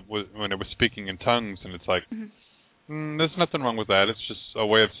when they were speaking in tongues, and it's like, there's nothing wrong with that. It's just a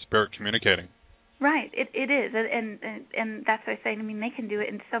way of spirit communicating. Right, it is, and that's what I say. I mean, they can do it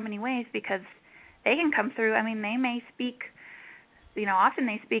in so many ways because they can come through. I mean, they may speak, often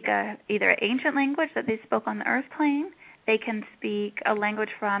they speak either an ancient language that they spoke on the earth plane. They can speak a language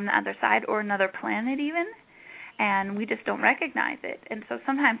from the other side or another planet even, and we just don't recognize it. And so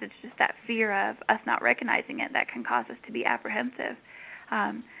sometimes it's just that fear of us not recognizing it that can cause us to be apprehensive.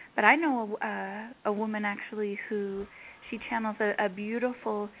 But I know a woman actually who she channels a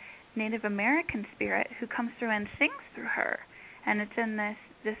beautiful Native American spirit who comes through and sings through her, and it's in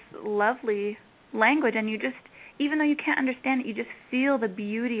this lovely language, and you just, even though you can't understand it, you just feel the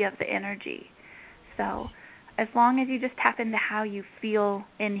beauty of the energy. So as long as you just tap into how you feel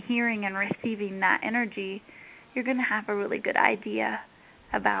in hearing and receiving that energy, you're going to have a really good idea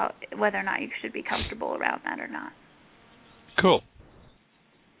about whether or not you should be comfortable around that or not. Cool.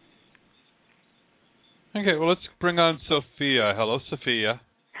 Okay, well, let's bring on Sophia. Hello, Sophia.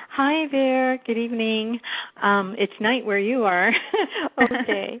 Hi there. Good evening. It's night where you are.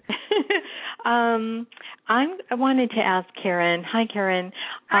 Okay. I wanted to ask Karen. Hi, Karen.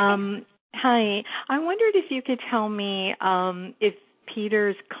 Hi. I wondered if you could tell me if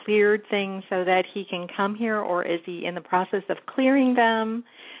Peter's cleared things so that he can come here, or is he in the process of clearing them,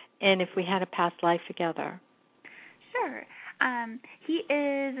 and if we had a past life together? Sure.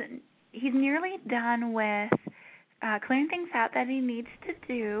 He's nearly done with clearing things out that he needs to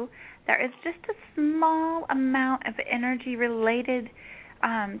do. There is just a small amount of energy related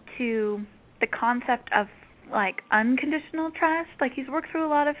to the concept of like unconditional trust. Like he's worked through a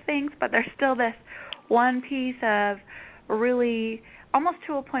lot of things, but there's still this one piece of really almost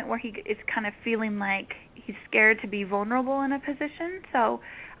to a point where he is kind of feeling like he's scared to be vulnerable in a position. So,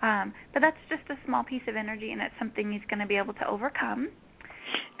 but that's just a small piece of energy, and it's something he's going to be able to overcome.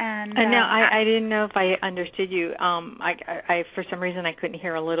 And no, I didn't know if I understood you. I for some reason I couldn't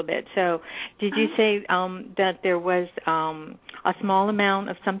hear a little bit. So, did you say that there was a small amount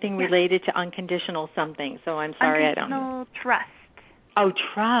of something related to unconditional something? So I'm sorry, I don't know. Unconditional trust. Oh,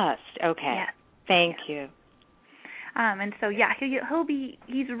 trust. Okay. Yes. Thank you. And so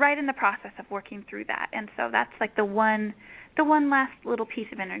he's right in the process of working through that, and so that's like the one last little piece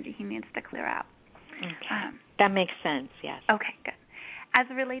of energy he needs to clear out. Okay. That makes sense. Yes. Okay, good. As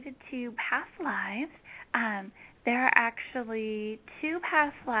related to past lives, there are actually 2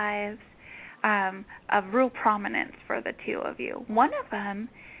 past lives of real prominence for the 2 of you. One of them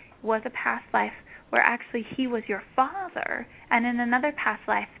was a past life where actually he was your father, and in another past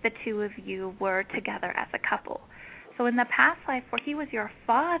life, the 2 of you were together as a couple. So in the past life where he was your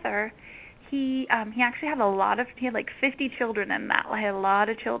father, he actually had he had like 50 children in that. He had a lot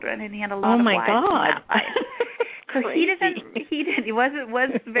of children, and he had a lot of wives in that life. So it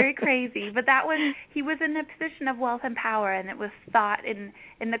was very crazy, but he was in a position of wealth and power, and it was thought in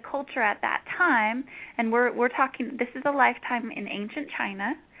the culture at that time, and we're talking, this is a lifetime in ancient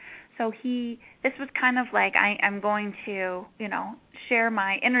China. So this was kind of like, I'm going to, share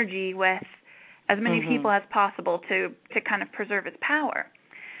my energy with as many people as possible to kind of preserve his power.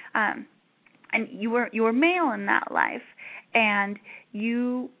 And you were male in that life, and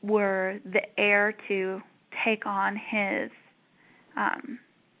you were the heir to take on the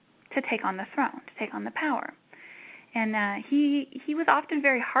throne, to take on the power. And he was often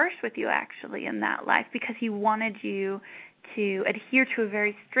very harsh with you, actually, in that life, because he wanted you to adhere to a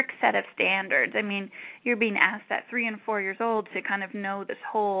very strict set of standards. I mean, you're being asked at 3 and 4 years old to kind of know this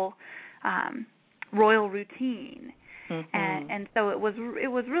whole royal routine. And so it was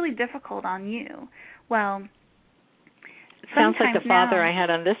really difficult on you. Well, sounds like the father I had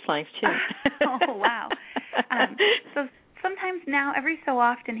on this life too. Oh wow! So sometimes now, every so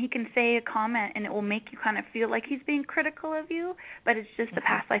often, he can say a comment, and it will make you kind of feel like he's being critical of you, but it's just the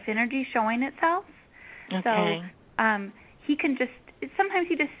past life energy showing itself. Okay. So he can sometimes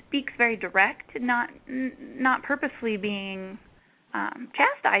he just speaks very direct, not purposely being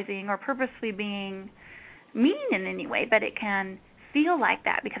chastising or purposely being mean in any way, but it can feel like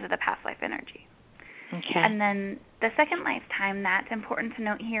that because of the past life energy. Okay. And then the second lifetime that's important to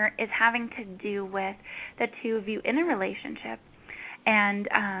note here is having to do with the 2 of you in a relationship. And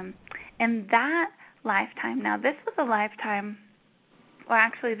in that lifetime, now this was a lifetime, well,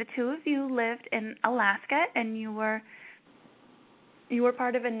 actually the 2 of you lived in Alaska, and you were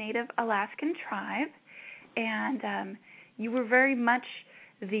part of a native Alaskan tribe, and you were very much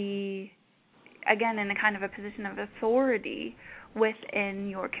again, in a kind of a position of authority within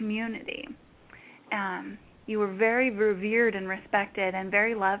your community. You were very revered and respected and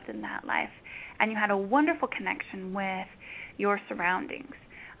very loved in that life, and you had a wonderful connection with your surroundings.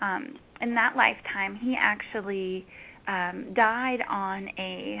 In that lifetime, he actually died on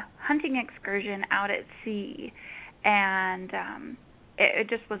a hunting excursion out at sea, and it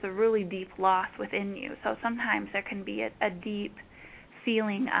just was a really deep loss within you. So sometimes there can be a deep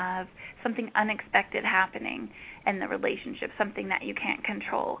feeling of something unexpected happening in the relationship, something that you can't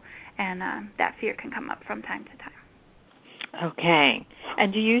control, and that fear can come up from time to time. Okay.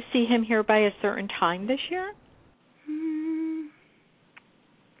 And do you see him here by a certain time this year?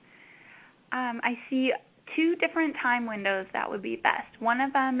 I see 2 different time windows that would be best. One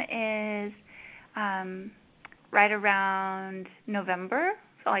of them is right around November,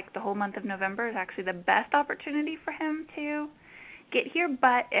 so like the whole month of November is actually the best opportunity for him to get here,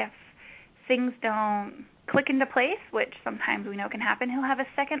 but if things don't click into place, which sometimes we know can happen, he'll have a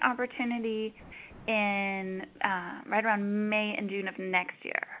second opportunity in right around May and June of next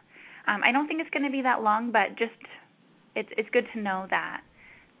year. I don't think it's going to be that long, but just it's good to know that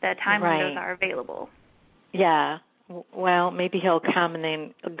the time windows are available. Yeah. Well, maybe he'll come and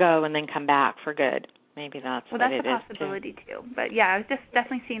then go and then come back for good. Maybe that's what it is. Well, that's a possibility too. But yeah, I was just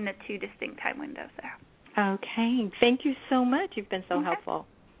definitely seeing the 2 distinct time windows there. Okay. Thank you so much. You've been so helpful.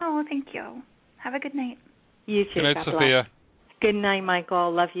 Oh, thank you. Have a good night. You too. Good night, Sophia. Good night,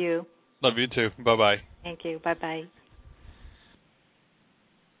 Michael. Love you. Love you too. Bye-bye. Thank you. Bye-bye.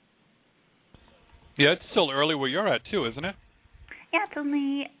 Yeah, it's still early where you're at too, isn't it? Yeah, it's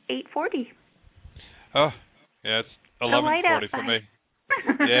only 8:40. Oh, yeah, it's 11:40 for me.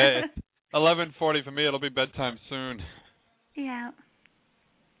 Yeah, 11:40 for me. It'll be bedtime soon. Yeah.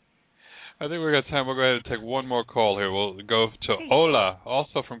 I think we've got time. We'll go ahead and take one more call here. We'll go to Ola,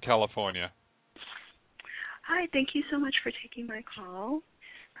 also from California. Hi, thank you so much for taking my call.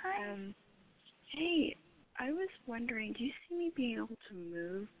 Hi. Hey, I was wondering, do you see me being able to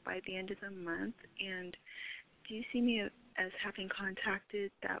move by the end of the month? And do you see me as having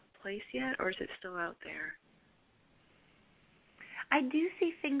contacted that place yet, or is it still out there? I do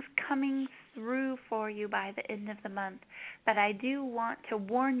see things coming through for you by the end of the month, but I do want to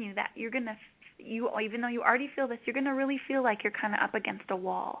warn you that you're going to, even though you already feel this, you're going to really feel like you're kind of up against a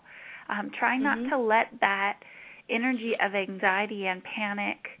wall. Try not to let that energy of anxiety and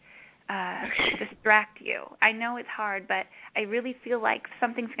panic distract you. I know it's hard, but I really feel like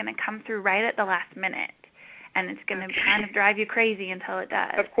something's going to come through right at the last minute, and it's going to kind of drive you crazy until it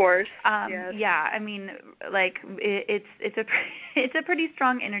does. Of course. Yes. Yeah, I mean, like it's a pretty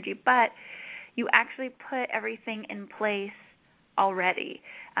strong energy, but you actually put everything in place already.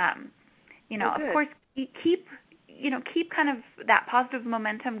 Of course, keep kind of that positive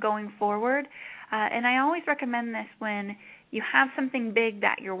momentum going forward. And I always recommend this when you have something big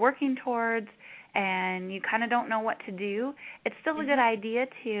that you're working towards and you kind of don't know what to do. It's still a good idea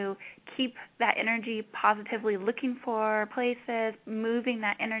to keep that energy positively looking for places, moving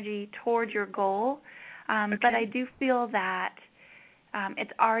that energy towards your goal. But I do feel that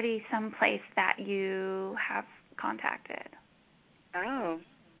it's already some place that you have contacted. Oh.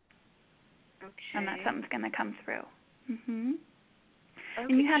 Okay. And that something's going to come through. Mhm. Okay.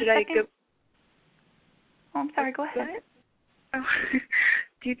 And you have Should I go? Oh, I'm sorry. Go ahead. Oh.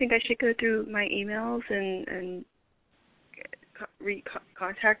 Do you think I should go through my emails and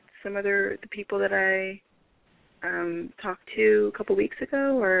contact some the people that I talked to a couple weeks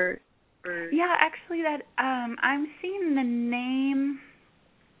ago, or? Yeah, actually, that I'm seeing the name,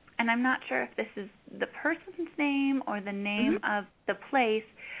 and I'm not sure if this is the person's name or the name of the place.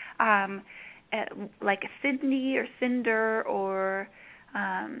 Like Cindy or Cinder or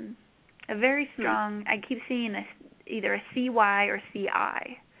a very strong. I keep seeing either a CY or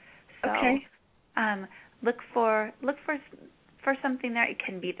CI. So, look for something there. It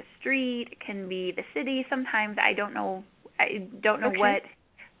can be the street, it can be the city. Sometimes I don't know what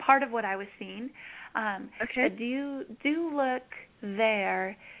part of what I was seeing. But do look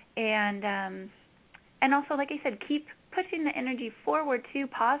there, and also, like I said, keep pushing the energy forward too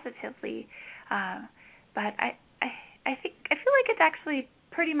positively. But I feel like it's actually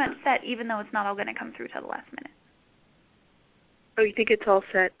pretty much set, even though it's not all going to come through till the last minute. Oh, you think it's all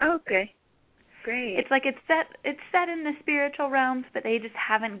set? Oh, okay. Great. It's like it's set in the spiritual realms, but they just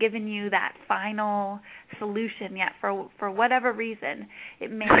haven't given you that final solution yet for whatever reason.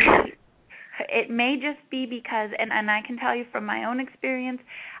 It may just be because, and I can tell you from my own experience,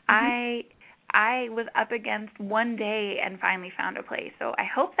 I was up against one day and finally found a place. So I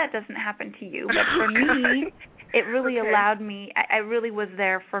hope that doesn't happen to you. But for me, it really allowed me, I really was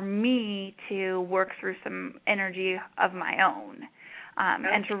there for me to work through some energy of my own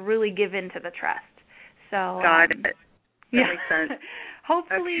and to really give in to the trust. So got it. That makes sense.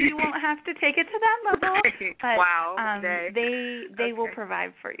 Hopefully you won't have to take it to that level. But wow. They will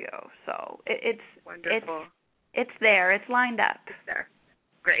provide for you. So it's wonderful. It's there. It's lined up. It's there.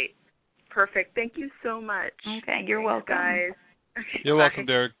 Great. Perfect. Thank you so much. Okay, you're welcome. Guys. You're welcome,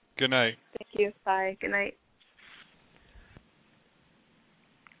 Derek. Good night. Thank you. Bye. Good night.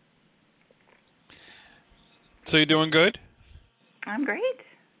 So you're doing good? I'm great.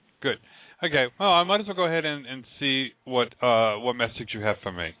 Good. Okay. Well, I might as well go ahead and see what message you have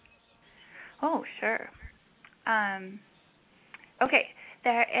for me. Oh, sure. Okay.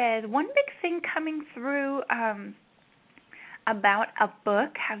 There is one big thing coming through about a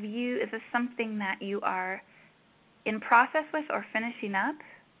book. Is this something that you are in process with or finishing up?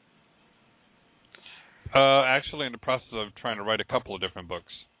 Actually, in the process of trying to write a couple of different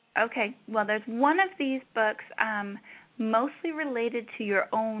books. Okay. Well, there's one of these books mostly related to your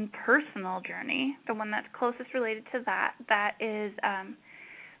own personal journey, the one that's closest related to that is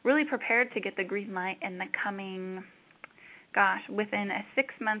really prepared to get the green light in the coming, within a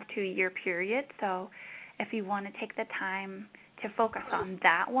 6-month to a year period. So if you want to take the time to focus on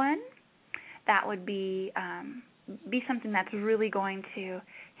that one, that would be something that's really going to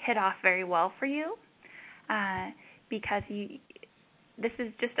hit off very well for you, because this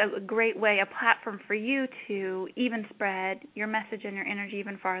is just a great way, a platform for you to even spread your message and your energy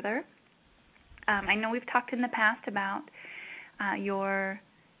even farther. I know we've talked in the past about your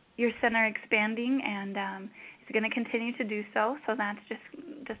center expanding, and it's going to continue to do so. So that's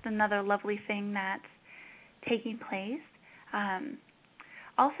just another lovely thing that's taking place.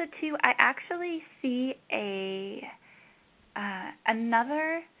 Also, too, I actually see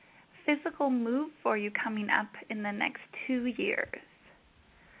another physical move for you coming up in the next 2 years.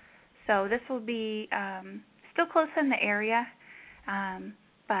 So this will be still close in the area,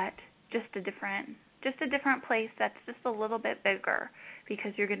 but just a different place that's just a little bit bigger,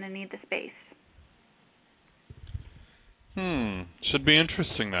 because you're going to need the space. Should be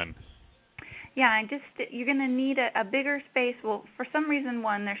interesting then. Yeah, you're going to need a bigger space. Well, for some reason,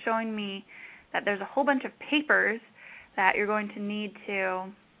 they're showing me that there's a whole bunch of papers that you're going to need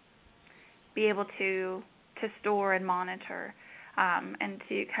to be able to store and monitor, and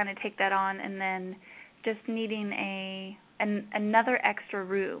to kind of take that on, and then just needing another extra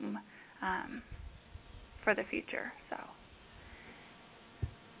room for the future. So,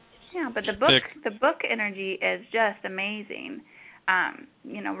 yeah, but the book energy is just amazing.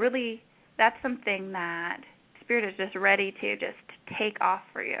 Really, that's something that Spirit is just ready to just take off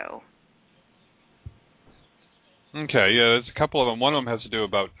for you. Okay, yeah, there's a couple of them. One of them has to do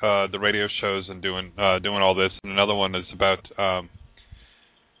about the radio shows and doing all this, and another one is about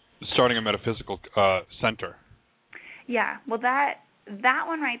starting a metaphysical center. Yeah, well, that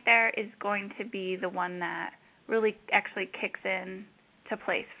one right there is going to be the one that really actually kicks in to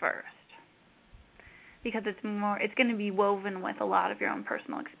place first, because it's going to be woven with a lot of your own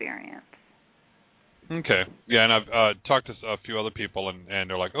personal experience. Okay, yeah, and I've talked to a few other people, and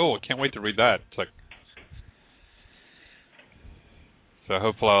they're like, "Oh, I can't wait to read that." It's like, so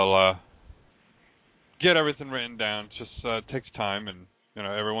hopefully I'll get everything written down. It just takes time, and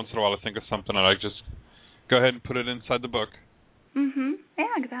every once in a while I think of something, and I just go ahead and put it inside the book.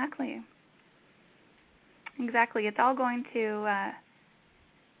 Yeah, exactly. Exactly. It's all going to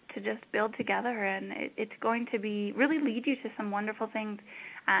just build together, and it's going to be really lead you to some wonderful things.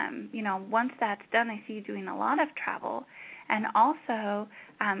 Once that's done, I see you doing a lot of travel, and also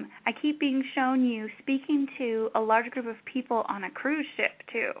I keep being shown you speaking to a large group of people on a cruise ship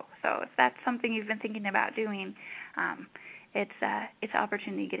too. So if that's something you've been thinking about doing, it's an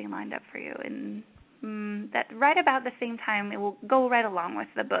opportunity getting lined up for you, and that right about the same time it will go right along with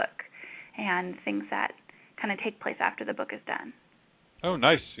the book and things that kind of take place after the book is done. Oh,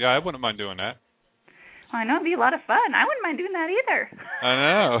 nice. Yeah, I wouldn't mind doing that. Well, I know it'd be a lot of fun. I wouldn't mind doing that either. I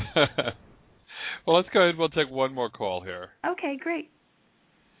know. Well, let's go ahead and we'll take one more call here. Okay, great.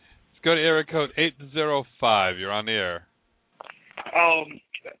 Let's go to area code 805. You're on the air.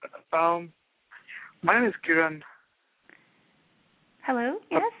 My name is Kiran. Hello.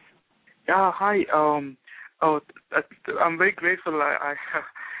 Yes. Yeah. Hi. I'm very grateful.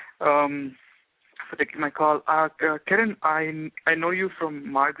 For taking my call. Karen, I know you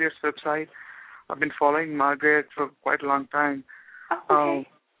from Margaret's website. I've been following Margaret for quite a long time. Oh,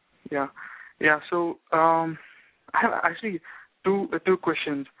 okay. Yeah. So I have actually two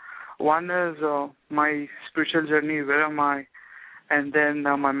questions. One is my spiritual journey. Where am I? And then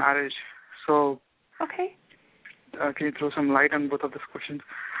my marriage. So. Okay. Can you throw some light on both of those questions?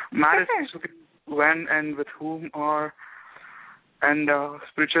 Marriage. Sure. When and with whom, and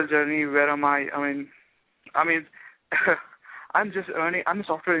spiritual journey, where am I? I mean, I'm just earning. I'm a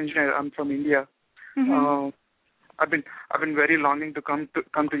software engineer. I'm from India. I've been very longing to come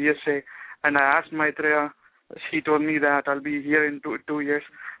to USA, and I asked Maitreya. She told me that I'll be here in 2 years.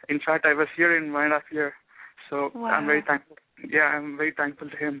 In fact, I was here in 1.5 years. So wow. I'm very thankful. Yeah, I'm very thankful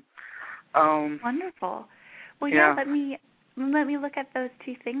to him. Wonderful. Well, yeah. Let me look at those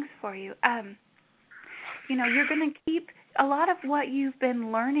two things for you. You're going to keep a lot of what you've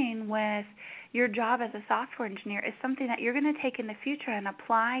been learning with your job as a software engineer is something that you're going to take in the future and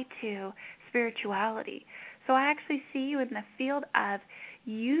apply to spirituality. So I actually see you in the field of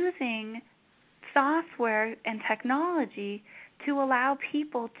using software and technology to allow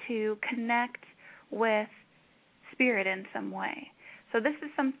people to connect with spirit in some way. So this is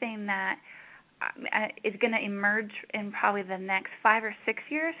something that is going to emerge in probably the next 5 or 6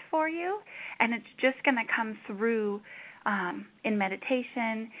 years for you, and it's just going to come through in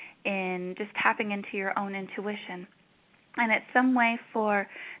meditation, in just tapping into your own intuition. And it's some way for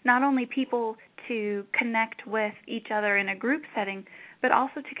not only people to connect with each other in a group setting, but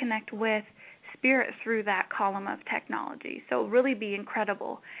also to connect with spirit through that column of technology. So really be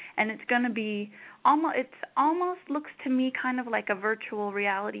incredible. And it's going to be almost looks to me kind of like a virtual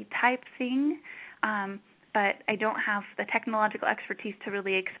reality type thing, but I don't have the technological expertise to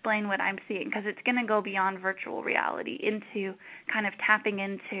really explain what I'm seeing, because it's going to go beyond virtual reality into kind of tapping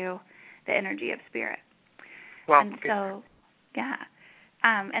into the energy of spirit. Wow. And so, yeah.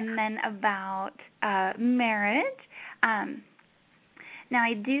 And then about marriage. Now,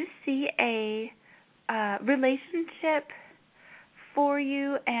 I do see a relationship for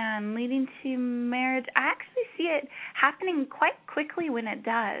you and leading to marriage. I actually see it happening quite quickly when it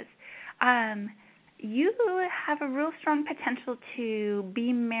does. You have a real strong potential to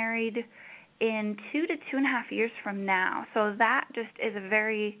be married in 2 to 2.5 years from now. So that just is a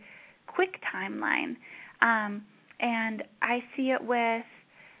very quick timeline. And I see it with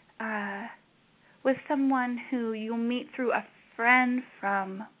with someone who you'll meet through a friend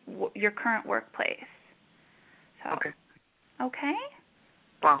from your current workplace. So. Okay. Okay.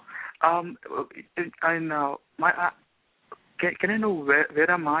 Wow. Can I know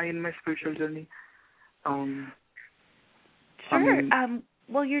where am I in my spiritual journey? Sure.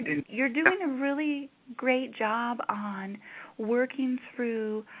 Well, you're doing a really great job on working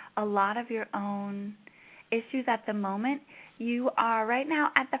through a lot of your own issues at the moment. You are right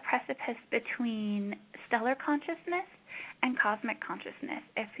now at the precipice between stellar consciousness and cosmic consciousness,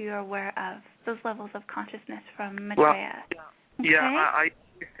 if you're aware of those levels of consciousness from Maitreya. Well, okay? Yeah,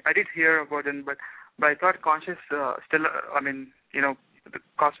 I did hear about it, but I thought conscious still. The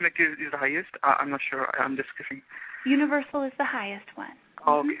cosmic is the highest. I'm not sure. I'm just guessing. Universal is the highest one.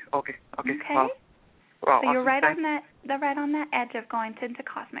 Oh, okay. Okay. Wow, so awesome. you're right on that edge of going into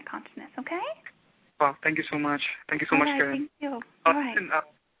cosmic consciousness. Okay. Wow, thank you so much. Thank you so much, Karen. Thank you. All right.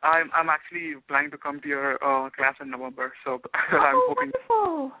 I'm actually planning to come to your class in November, so I'm hoping.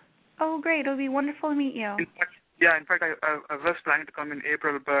 Wonderful. Oh, great. It'll be wonderful to meet you. In fact, I was planning to come in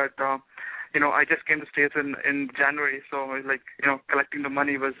April, but I just came to States in January, so collecting the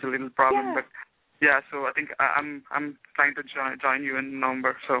money was a little problem. Yeah. But yeah, so I think I'm trying to join you in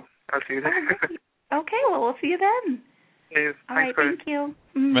November, so I'll see you there. Okay, well, we'll see you then. Yes, all thanks, right, thank you.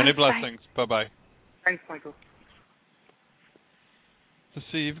 Many blessings. Bye-bye. Thanks, Michael. So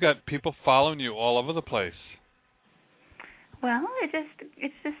see, you've got people following you all over the place. Well, it's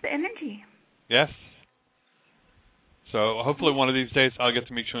just the energy. Yes. So hopefully one of these days I'll get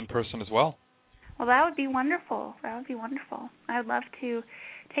to meet you in person as well. Well, that would be wonderful. I would love to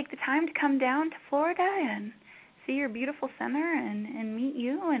take the time to come down to Florida and see your beautiful center and meet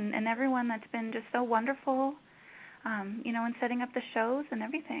you and everyone that's been just so wonderful, in setting up the shows and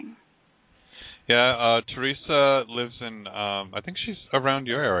everything. Yeah, Teresa lives in, I think she's around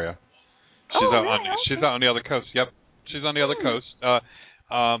your area. She's out on the other coast. Yep, she's on the other coast.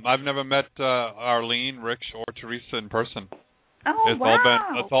 I've never met Arlene, Rich, or Teresa in person. Oh,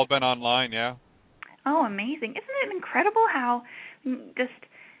 wow. It's all been online, yeah. Oh, amazing. Isn't it incredible how just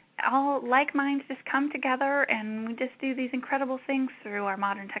all like minds just come together and we just do these incredible things through our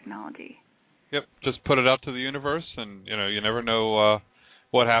modern technology? Yep, just put it out to the universe, and you never know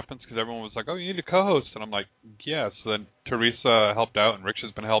what happens, because everyone was like, "Oh, you need a co-host," and I'm like, "Yeah." So then Teresa helped out, and Rich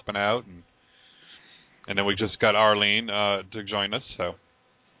has been helping out, and then we just got Arlene to join us. So.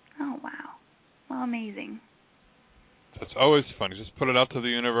 Oh, wow. Well, amazing. It's always fun. You just put it out to the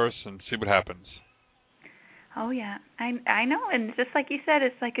universe and see what happens. Oh, yeah. I know, and just like you said,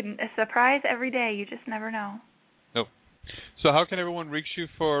 it's like a surprise every day. You just never know. Nope. So how can everyone reach you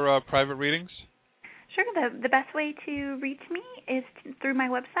for private readings? Sure. The best way to reach me is through my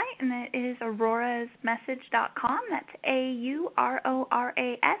website, and it is aurorasmessage.com. That's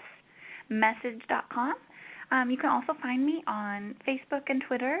AURORAS message.com. You can also find me on Facebook and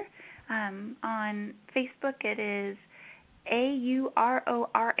Twitter. On Facebook, it is AURORASMSG.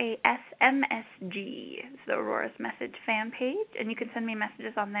 It's the Aurora's Message fan page, and you can send me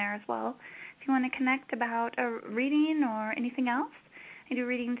messages on there as well. If you want to connect about a reading or anything else, I do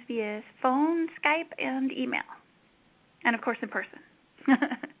readings via phone, Skype, and email. And, of course, in person.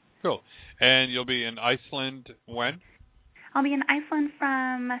 Cool. And you'll be in Iceland when? I'll be in Iceland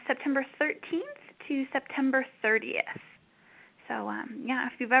from September 13th to September 30th. So,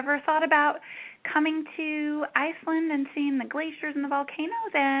 if you've ever thought about coming to Iceland and seeing the glaciers and the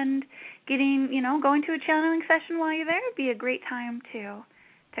volcanoes and going to a channeling session while you're there, it'd be a great time to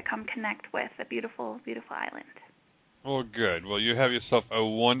come connect with a beautiful, beautiful island. Well, good. Well, you have yourself a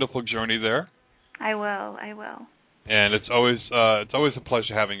wonderful journey there. I will. And it's always a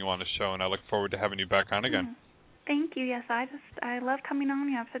pleasure having you on the show, and I look forward to having you back on again. Thank you. Yes, I love coming on.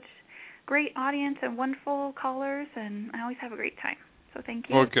 You have such great audience and wonderful callers, and I always have a great time. So thank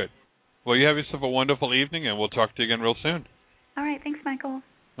you. Well, good. Well, you have yourself a wonderful evening, and we'll talk to you again real soon. All right. Thanks, Michael.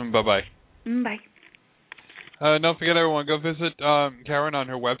 Bye-bye. Bye. Don't forget, everyone, go visit Karen on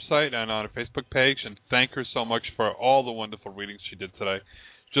her website and on her Facebook page, and thank her so much for all the wonderful readings she did today.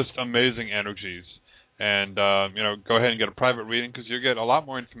 Just amazing energies. And, go ahead and get a private reading, because you get a lot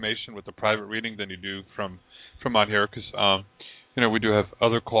more information with the private reading than you do from on here, because, we do have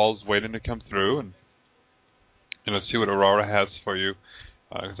other calls waiting to come through, and, see what Aurora has for you,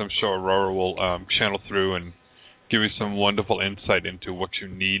 because I'm sure Aurora will channel through and give you some wonderful insight into what you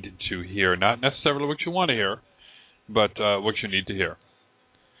need to hear. Not necessarily what you want to hear, but what you need to hear.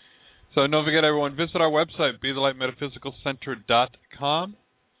 So don't forget, everyone, visit our website, BeTheLightMetaphysicalCenter.com.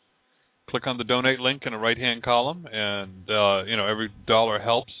 Click on the donate link in the right-hand column, and, every dollar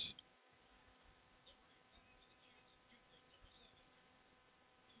helps.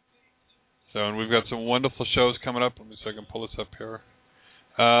 So, and we've got some wonderful shows coming up. Let me see if I can pull this up here.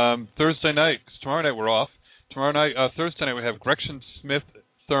 Thursday night, 'cause tomorrow night we're off. Thursday night we have Gretchen Smith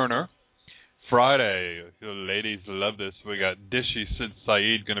Thurner. Friday, the ladies love this. We got Dishy Sid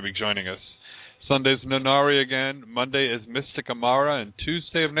Saeed going to be joining us. Sunday's Nonari again. Monday is Mystic Amara, and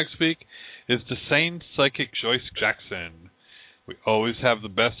Tuesday of next week is the sane psychic Joyce Jackson. We always have the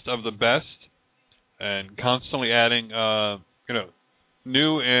best of the best, and constantly adding,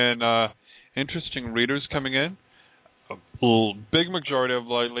 new and interesting readers coming in. A big majority of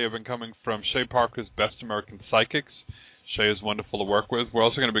lately have been coming from Shay Parker's Best American Psychics. Shay is wonderful to work with. We're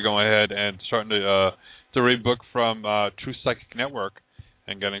also going to be going ahead and starting to read book from True Psychic Network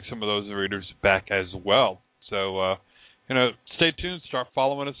and getting some of those readers back as well. So, stay tuned. Start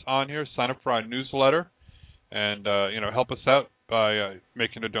following us on here. Sign up for our newsletter, and help us out by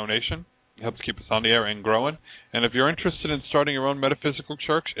making a donation. It helps keep us on the air and growing. And if you're interested in starting your own metaphysical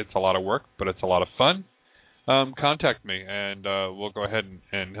church, it's a lot of work, but it's a lot of fun. Contact me, and we'll go ahead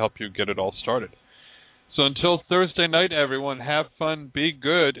and help you get it all started. So until Thursday night, everyone, have fun, be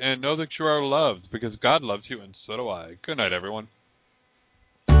good, and know that you are loved, because God loves you, and so do I. Good night, everyone.